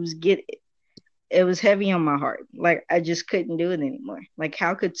literally it was heavy on my heart. Like I just couldn't do it anymore. Like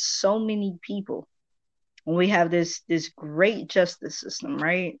how could so many people when we have this great justice system,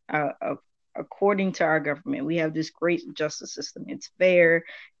 right? According to our government, we have this great justice system. It's fair,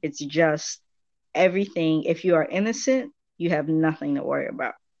 it's just everything. If you are innocent, you have nothing to worry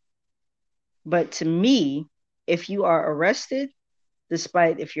about. But to me, if you are arrested,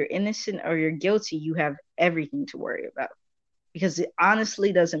 despite if you're innocent or you're guilty, you have everything to worry about because it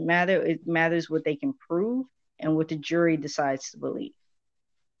honestly doesn't matter. It matters what they can prove and what the jury decides to believe,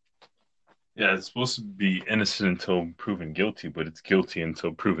 Yeah, it's supposed to be innocent until proven guilty, but it's guilty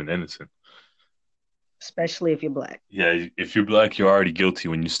until proven innocent. especially if you're black. Yeah, if you're black, you're already guilty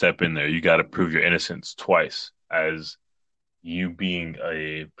when you step in there. You got to prove your innocence twice as you being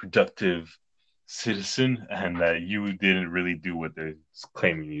a productive citizen and that you didn't really do what they're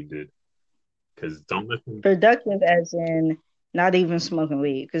claiming you did. Because don't let them Productive as in not even smoking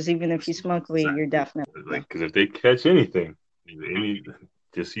weed, because even if you smoke weed, you're exactly definitely like because if they catch anything, any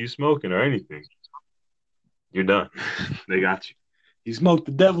just you smoking or anything, you're done. They got you. You smoked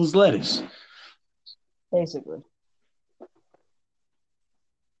the devil's lettuce, basically.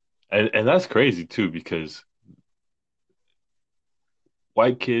 and that's crazy too because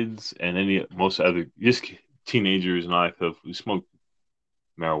white kids and any most other just teenagers and all that stuff we smoke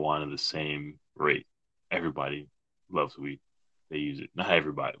marijuana the same rate. Everybody loves weed. They use it. Not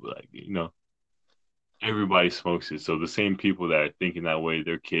everybody, but like everybody smokes it. So the same people that are thinking that way,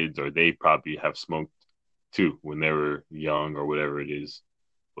 their kids or they probably have smoked too when they were young or whatever it is.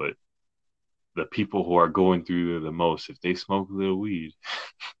 But the people who are going through the most, if they smoke a little weed,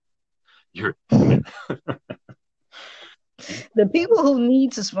 you're The people who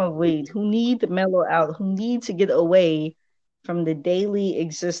need to smoke weed, who need to mellow out, who need to get away from the daily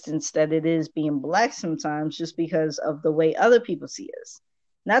existence that it is being black sometimes just because of the way other people see us.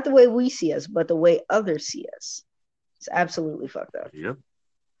 Not the way we see us, but the way others see us. It's absolutely fucked up. yep.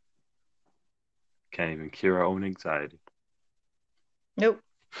 Can't even cure our own anxiety. Nope.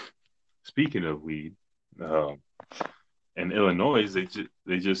 Speaking of weed, um, in Illinois,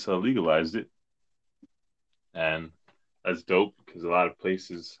 they just legalized it, and That's dope because a lot of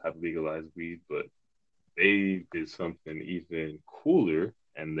places have legalized weed, but they did something even cooler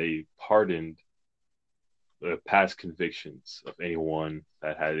and they pardoned the past convictions of anyone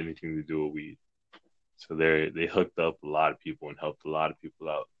that had anything to do with weed. So they hooked up a lot of people and helped a lot of people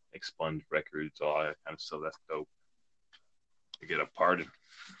out, expunged records, all that kind of stuff. That's dope. To get a pardon.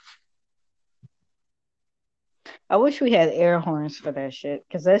 I wish we had air horns for that shit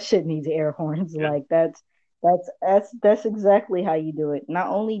because that shit needs air horns. Yeah, Like that's exactly how you do it. Not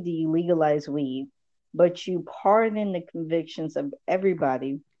only do you legalize weed, but you pardon the convictions of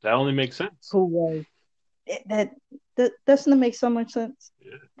everybody that only makes sense. who was that. That doesn't it make so much sense?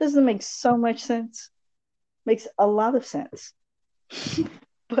 Yeah, Doesn't it make so much sense? Makes a lot of sense.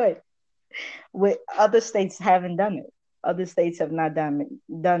 But with other states haven't done it. Other states have not done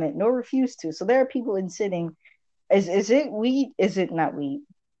it, nor refused to. So there are people in sitting. Is it weed? Is it not weed?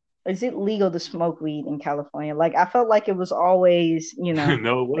 Is it legal to smoke weed in California? Like I felt like it was always, no, it like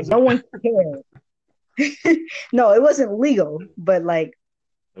no wasn't. one cared. No, it wasn't legal, but like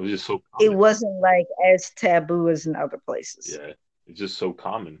It was just so it common. wasn't like as taboo as in other places. Yeah, it's just so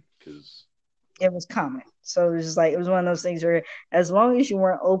common because It was common. So it was just like it was one of those things where as long as you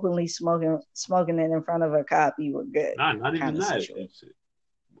weren't openly smoking it in front of a cop, you were good not even kind of that. situation. It's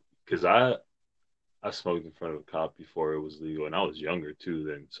because I smoked in front of a cop before it was legal, and I was younger too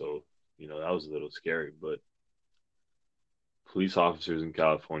then, so that was a little scary. But police officers in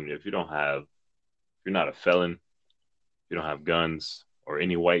California, if you're not a felon, you don't have guns or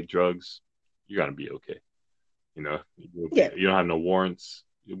any white drugs, you're gonna be okay. Yeah. You don't have no warrants,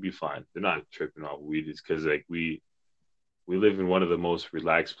 you'll be fine. They're not tripping off weed. It's because like we live in one of the most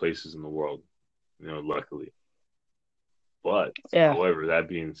relaxed places in the world, luckily. But Yeah. however, that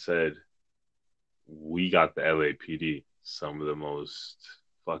being said, we got the LAPD, some of the most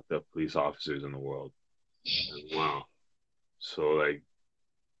fucked up police officers in the world as well. So like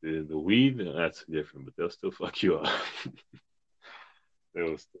the weed, that's different, but they'll still fuck you up.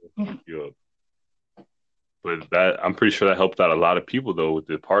 They'll still fuck you up. But that I'm pretty sure that helped out a lot of people though with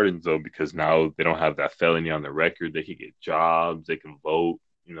the pardons though, because now they don't have that felony on their record. They can get jobs, they can vote,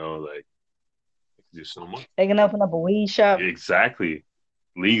 like they can do so much. They can open up a weed shop. Exactly.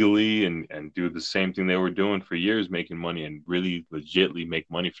 Legally and do the same thing they were doing for years, making money and really legitly make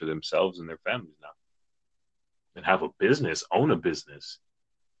money for themselves and their families now. And have a business, own a business.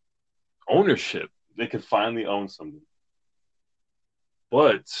 Ownership. They could finally own something.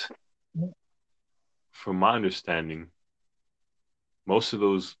 But from my understanding, most of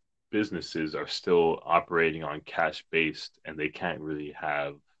those businesses are still operating on cash based and they can't really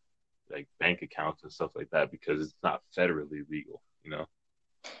have like bank accounts and stuff like that because it's not federally legal.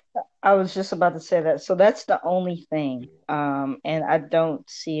 I was just about to say that. So that's the only thing. And I don't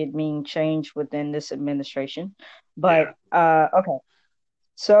see it being changed within this administration. Yeah. But okay.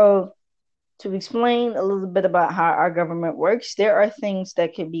 So to explain a little bit about how our government works, there are things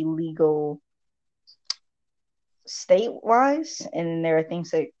that can be legal state wise, and then there are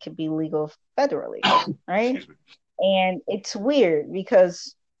things that could be legal federally, right? Excuse me. And it's weird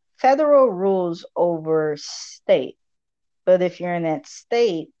because federal rules over state. But if you're in that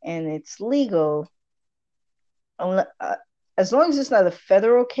state and it's legal, uh, as long as it's not a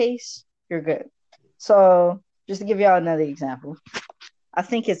federal case, you're good. So just to give y'all another example, I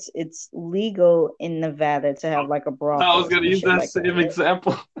think it's legal in Nevada to have like a I was brothel gonna and use shit that like same that.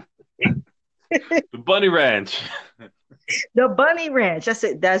 example. The Bunny Ranch. The Bunny Ranch.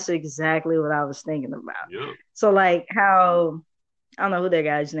 That's exactly what I was thinking about. Yep. So like how I don't know who that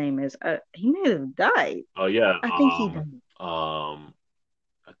guy's name is. He may have died. Oh yeah. I think he died. Um.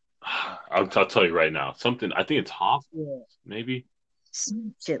 I'll tell you right now. Something. I think it's Hoff. Yeah, Maybe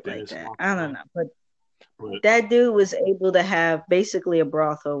some shit like Dennis that. I don't Hoffman. know, but But that dude was able to have basically a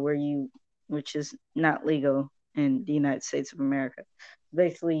brothel which is not legal in the United States of America.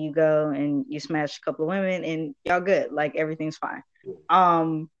 Basically, you go and you smash a couple of women and y'all good, like everything's fine.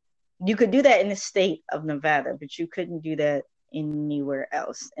 Um, you could do that in the state of Nevada, but you couldn't do that anywhere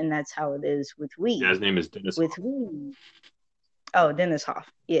else, and that's how it is with yeah, weed. his name is Dennis With weed, oh, Dennis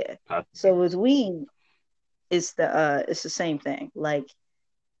Hoff, yeah. Hoffman. So with weed, it's the same thing. Like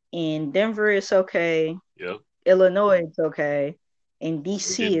in Denver, it's okay. Yep. Illinois, it's okay. In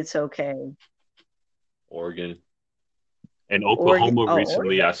DC, Oregon. it's okay. Oregon. And Oregon, Oklahoma oh,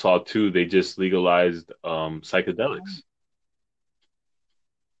 recently, Oregon, I saw too. They just legalized psychedelics.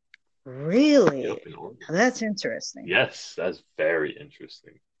 really? Yep, in Oregon. That's interesting. Yes, that's very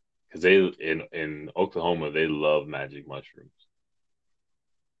interesting. Because they in Oklahoma they love magic mushrooms.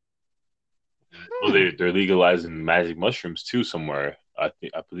 Oh, Hmm. they're legalizing magic mushrooms too somewhere. I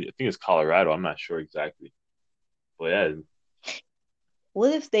think it's Colorado. I'm not sure exactly, But yeah,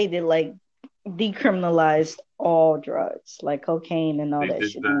 What if they did like decriminalized all drugs, like cocaine and all they that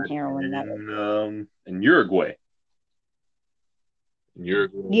did shit and that heroin and all that? in Uruguay. In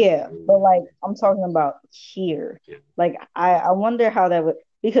Uruguay, Yeah, but like I'm talking about here. yeah. Like I wonder how that would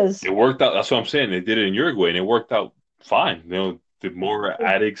because It worked out. That's what I'm saying. They did it in Uruguay, and it worked out fine. The more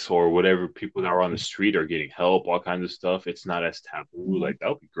addicts or whatever people that are on the street are getting help, all kinds of stuff. It's not as taboo. Like that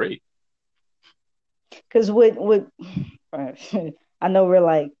would be great. because with I know we're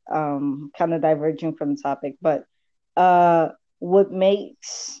like kind of diverging from the topic, but uh what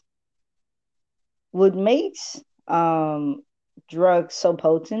makes what makes drugs so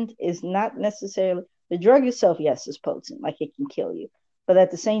potent is not necessarily the drug itself. Yes, is potent, like it can kill you, but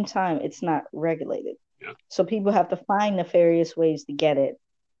at the same time it's not regulated, Yeah. so people have to find nefarious ways to get it.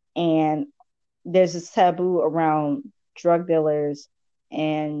 And there's this taboo around drug dealers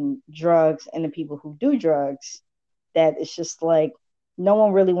and drugs and the people who do drugs, that it's just like no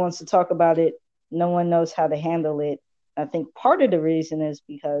one really wants to talk about it. No one knows how to handle it. I think part of the reason is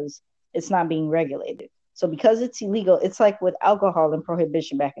because it's not being regulated. So because it's illegal, it's like with alcohol and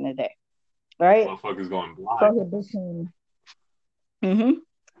prohibition back in the day, right? Motherfuckers going blind. Prohibition. Mm-hmm.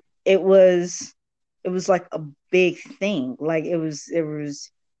 It was it was like a big thing. Like it was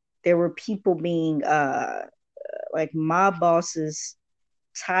there were people being like mob bosses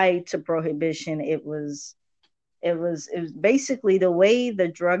tied to prohibition. It was basically the way the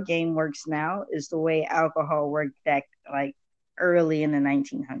drug game works now is the way alcohol worked back like early in the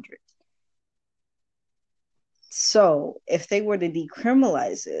 1900s. So if they were to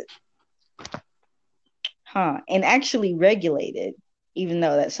decriminalize it, and actually regulate it, even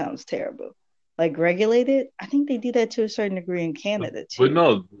though that sounds terrible, like regulate it, I think they do that to a certain degree in Canada But too,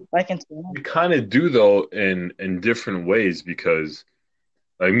 no, like in we Toronto. kind of do though in different ways because,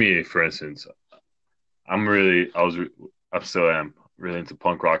 like me, for instance, I still am really into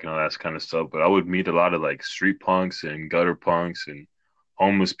punk rock and all that kind of stuff. But I would meet a lot of like street punks and gutter punks and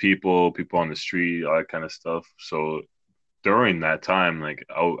homeless people, people on the street, all that kind of stuff. So during that time, like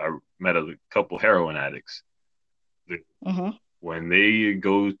I met a couple heroin addicts. Mm-hmm. When they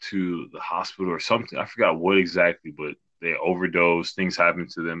go to the hospital or something, I forgot what exactly, but they overdose, things happen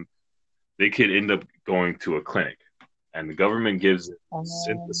to them. They could end up going to a clinic, and the government gives them Uh,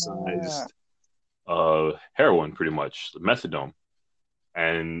 synthesized heroin, pretty much methadone,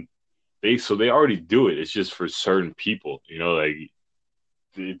 and they already do it. It's just for certain people, like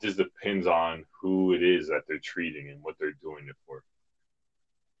it just depends on who it is that they're treating and what they're doing it for.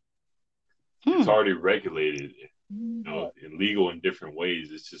 It's hmm. already regulated, and legal in different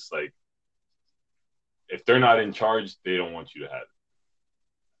ways. It's just like if they're not in charge, they don't want you to have it.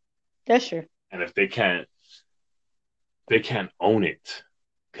 That's true. And if they can't own it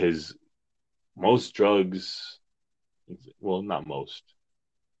because most drugs, well, not most,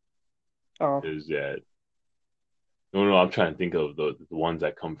 Oh, is that no, I'm trying to think of the ones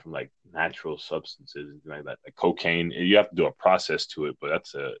that come from like natural substances like that, like cocaine. You have to do a process to it, but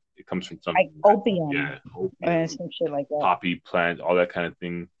it comes from like something that, opium yeah, and opium, some shit like that. poppy plant, all that kind of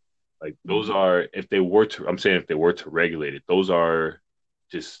thing. Like those are, if they were to, I'm saying if they were to regulate it, those are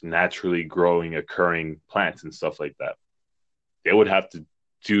just naturally growing, occurring plants and stuff like that. They would have to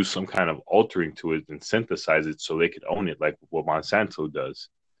do some kind of altering to it and synthesize it so they could own it, like what Monsanto does.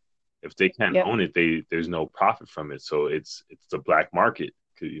 If they can't Yep. own it, there's no profit from it. So it's the black market.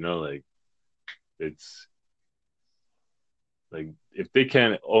 Like it's like if they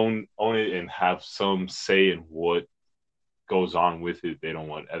can't own it and have some say in what goes on with it, they don't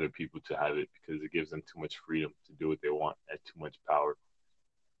want other people to have it because it gives them too much freedom to do what they want and too much power.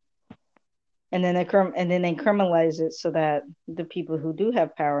 And then they criminalize it so that the people who do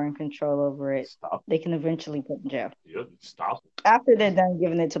have power and control over it, Stop. they can eventually put in jail Yep. Stop. after they're done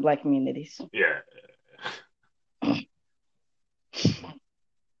giving it to black communities. Yeah.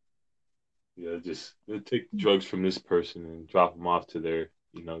 Yeah. Just they take drugs from this person and drop them off to their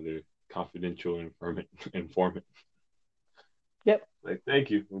confidential informant. Yep. Like, thank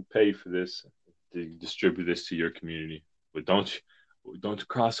you. We'll pay you for this to distribute this to your community, but don't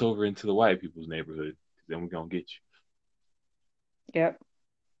cross over into the white people's neighborhood because then we're gonna get you. Yep.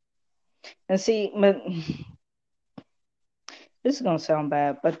 And see, but this is gonna sound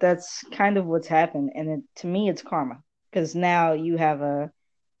bad, but that's kind of what's happened, and to me, it's karma because now you have a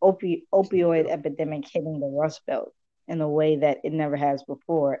opioid Yep. epidemic hitting the Rust Belt in a way that it never has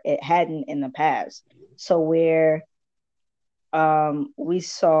before. It hadn't in the past. So where we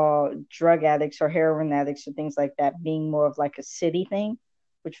saw drug addicts or heroin addicts or things like that being more of like a city thing,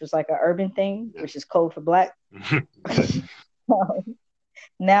 which was like an urban thing, Yeah. which is code for black. Yeah.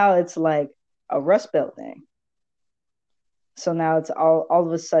 Now it's like a Rust Belt thing. So now it's all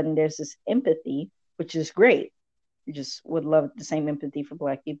of a sudden there's this empathy, which is great. You just would love the same empathy for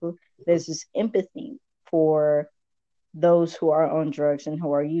Black people. There's this empathy for those who are on drugs and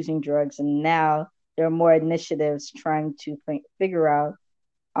who are using drugs, and now there are more initiatives trying to figure out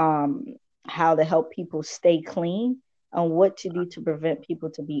um, how to help people stay clean and what to do to prevent people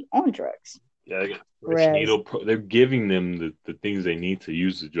to be on drugs. Yeah, they got fresh Whereas, needle. They're giving them the things they need to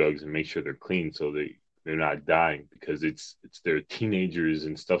use the drugs and make sure they're clean, so they're not dying because it's their teenagers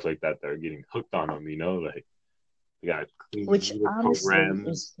and stuff like that that are getting hooked on them. You know, like they got clean which needle honestly is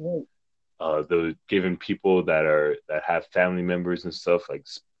programs. great. They're giving people that have family members and stuff like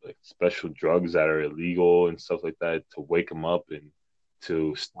special drugs that are illegal and stuff like that to wake them up and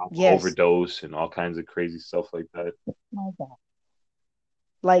to stop Yes, overdose and all kinds of crazy stuff like that. my God.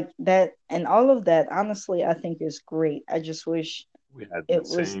 Like that, and all of that. Honestly, I think is great. I just wish We had the it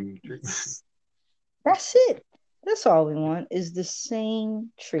was. same treatment. That's it. That's all we want is the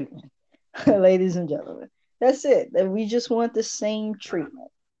same treatment, ladies and gentlemen. That's it. That we just want the same treatment.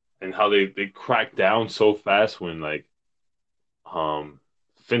 And how they cracked down so fast when like um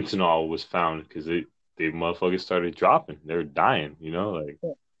fentanyl was found because they motherfuckers started dropping. They were dying, you know, like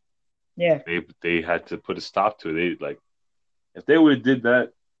Yeah. they had to put a stop to it. They like if they would have did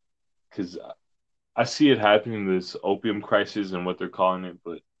that because I see it happening this opium crisis and what they're calling it,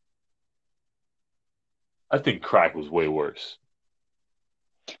 but I think crack was way worse.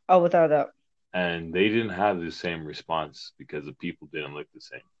 Oh, without a doubt. And they didn't have the same response because the people didn't look the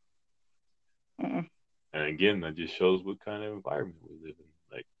same. Mm-mm. And again, that just shows what kind of environment we live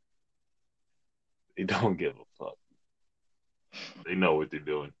in. Like they don't give a fuck. They know what they're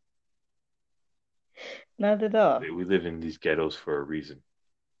doing. Not at all. We live in these ghettos for a reason.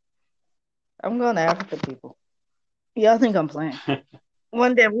 I'm going to Africa, people. Y'all think I'm playing?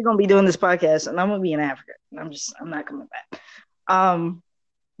 One day we're gonna be doing this podcast, and I'm gonna be in Africa. I'm not coming back.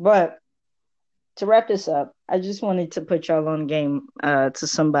 But to wrap this up, I just wanted to put y'all on game to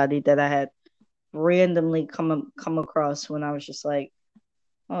somebody that I had randomly come across when I was just like,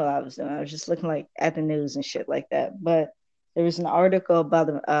 oh, I was doing. I was just looking like at the news and shit like that. But there was an article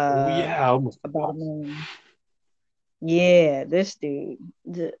Oh yeah, I almost about a forgot. man. Yeah, this dude.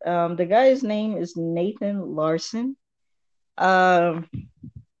 The guy's name is Nathan Larson. Um,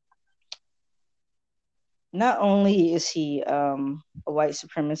 Not only is he a white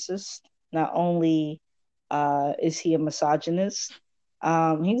supremacist, not only is he a misogynist,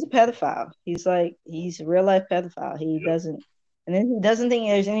 he's a pedophile. He's a real life pedophile. Yep. And then he doesn't think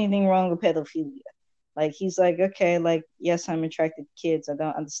there's anything wrong with pedophilia. Like he's like, okay, like yes, I'm attracted to kids. I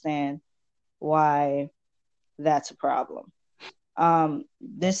don't understand why that's a problem.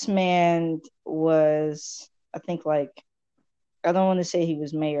 This man was, I think, like I don't want to say he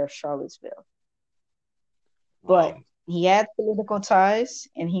was mayor of Charlottesville, but Wow. he had political ties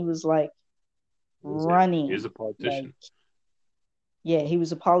and he was like He's running a like politician. yeah, he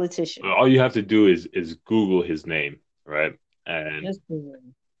was a politician. All you have to do is Google his name, right? And Just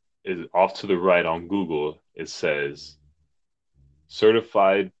is off to the right on Google. It says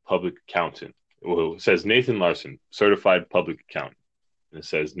certified public accountant. Well, it says Nathan Larson, certified public accountant. And it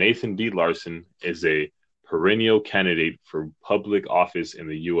says Nathan D. Larson is a perennial candidate for public office in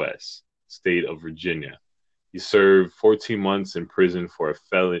the U.S. state of Virginia. He served 14 months in prison for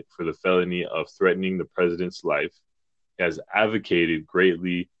the felony of threatening the president's life. He has advocated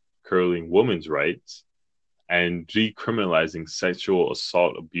greatly curling women's rights and decriminalizing sexual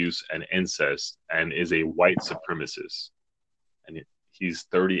assault, abuse, and incest, and is a white supremacist. And he's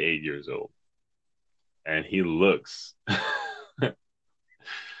 38 years old, and he looks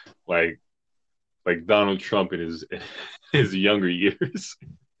like Donald Trump in his younger years.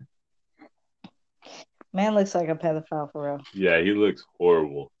 man looks like a pedophile for real. Yeah, he looks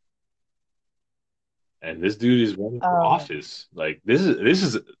horrible. And this dude is running for Uh, office. Like this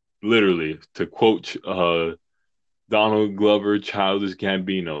is literally to quote Donald Glover, Childish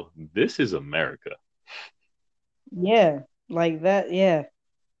Gambino. This is America. yeah, like that. Yeah,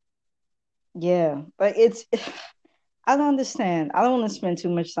 yeah. Like it's. I don't understand. I don't want to spend too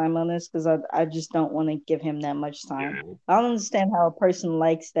much time on this because I just don't want to give him that much time. Yeah, I don't understand how a person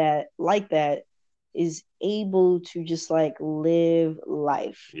like that is able to just like live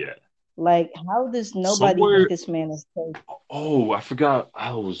life. yeah. Like, how does nobody think Somewhere. this man is safe? Oh, I forgot.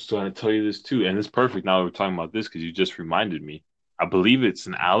 I was trying to tell you this too, and it's perfect now we're talking about this because you just reminded me. I believe it's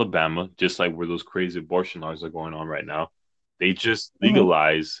in Alabama, just like where those crazy abortion laws are going on right now. They just Mm-hmm.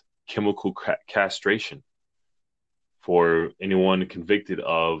 legalize chemical castration for anyone convicted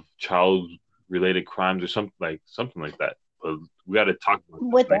of child-related crimes or something like that. But we got to talk about this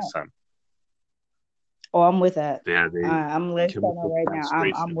With next that, time. Oh, I'm with that. They I'm letting you know chemical right now.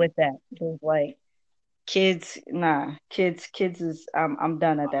 I'm castration. with that. Just like kids, nah, kids is I'm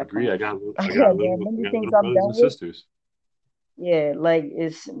done at I that agree. point. I got There are many things little I'm brothers done and with. sisters. Yeah, like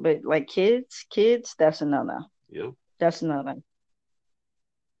it's but like kids, that's a no. Yep. That's a no.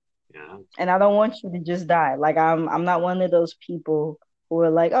 Yeah. And I don't want you to just die. Like I'm not one of those people who are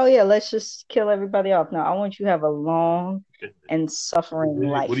like, oh yeah, let's just kill everybody off. No, I want you to have a long and suffering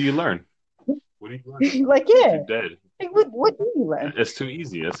What do you life. learn? What do you learn? Like yeah, You're dead. like, what do you learn? That's too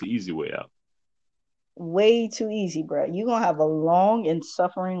easy. That's the easy way out, Way too easy, bro. You're gonna have a long and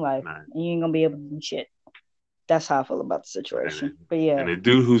suffering life, man. and you ain't gonna be able to do shit. That's how I feel about the situation. But And yeah. a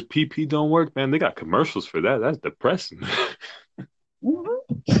dude whose PP don't work, man, they got commercials for that. That's depressing. Mhm.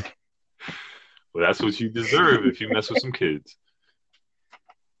 Well, that's what you deserve if you mess with some kids.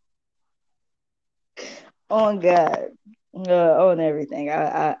 On God, on everything.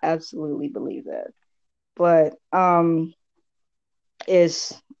 I absolutely believe that. But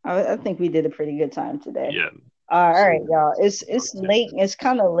it's I think we did a pretty good time today. Yeah, All right, absolutely. y'all. About It's 10 late. minutes. It's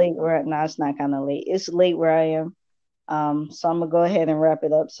kind of late where no, it's not kind of late. It's late where I am. So I'm gonna go ahead and wrap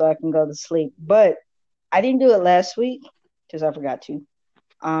it up so I can go to sleep. But I didn't do it last week because I forgot to.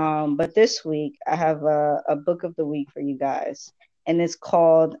 But this week I have a book of the week for you guys, and it's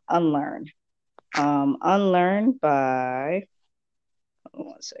called Unlearn. Unlearn by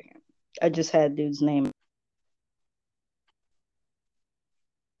one second. I just had dude's name.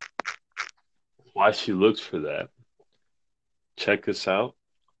 While she looks for that, check us out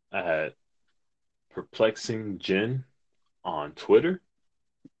at Perplexing Jen on Twitter,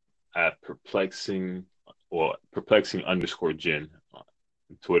 at perplexing underscore Jen on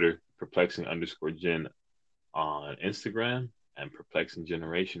Twitter, perplexing underscore Jen on Instagram, and perplexing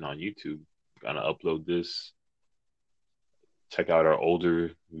generation on YouTube. Gonna upload this. Check out our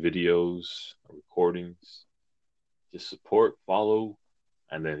older videos, recordings. Just support, follow,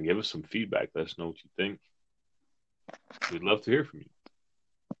 and then give us some feedback. Let us know what you think. We'd love to hear from you.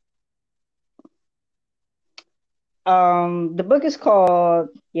 The book is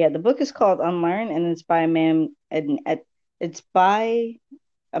called Unlearn, and it's by a man, and it's by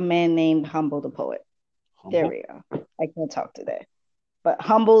a man named Humble the Poet. There Humble, we go. I can't talk today, but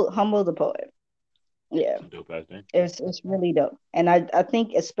Humble the Poet. Yeah, some dope ass name. it's really dope, and I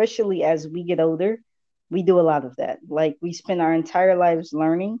think especially as we get older, we do a lot of that. Like we spend our entire lives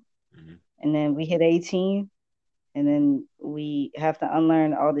learning, Mm-hmm. and then we hit 18, and then we have to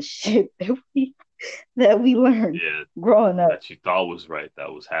unlearn all the shit that we learned Yeah, growing up that you thought was right,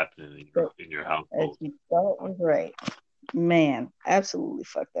 that was happening that, in your that household. you thought was right. Man, absolutely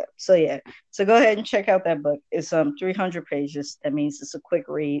fucked up. So yeah, so go ahead and check out that book. It's 300 pages. That means it's a quick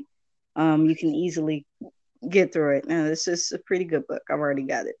read. You can easily get through it. And this is a pretty good book. I've already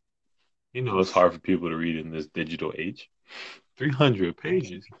got it. You know, it's hard for people to read in this digital age. 300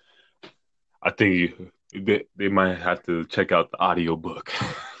 pages. I think they might have to check out the audiobook.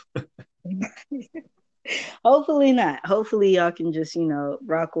 Hopefully not. Hopefully y'all can just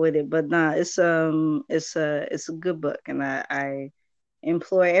rock with it. But nah, it's a good book, and I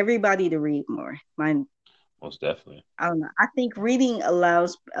implore everybody to read more. Mine, Most definitely. I don't know. I think reading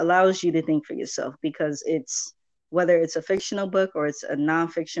allows you to think for yourself because it's whether it's a fictional book or it's a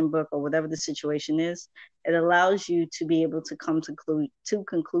nonfiction book or whatever the situation is, it allows you to be able to come to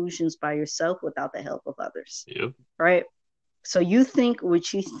conclusions by yourself without the help of others. Yep. Right? So you think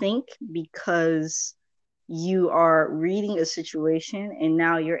what you think because you are reading a situation and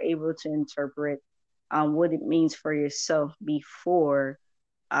now you're able to interpret what it means for yourself before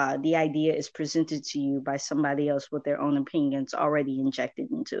the idea is presented to you by somebody else with their own opinions already injected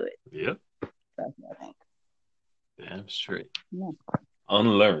into it. Yep. That's what I think. Damn straight. Yeah.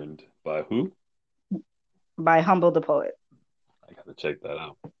 Unlearned by who? By Humble the Poet. I gotta check that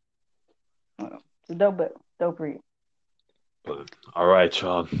out. It's a dope book, dope read. But all right,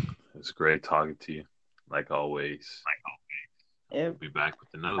 y'all. It's great talking to you. Like always. Yeah. We'll be back with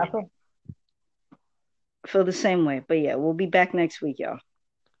another I one. feel the same way. But yeah, we'll be back next week, y'all.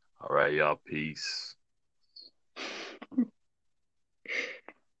 All right, y'all. Peace.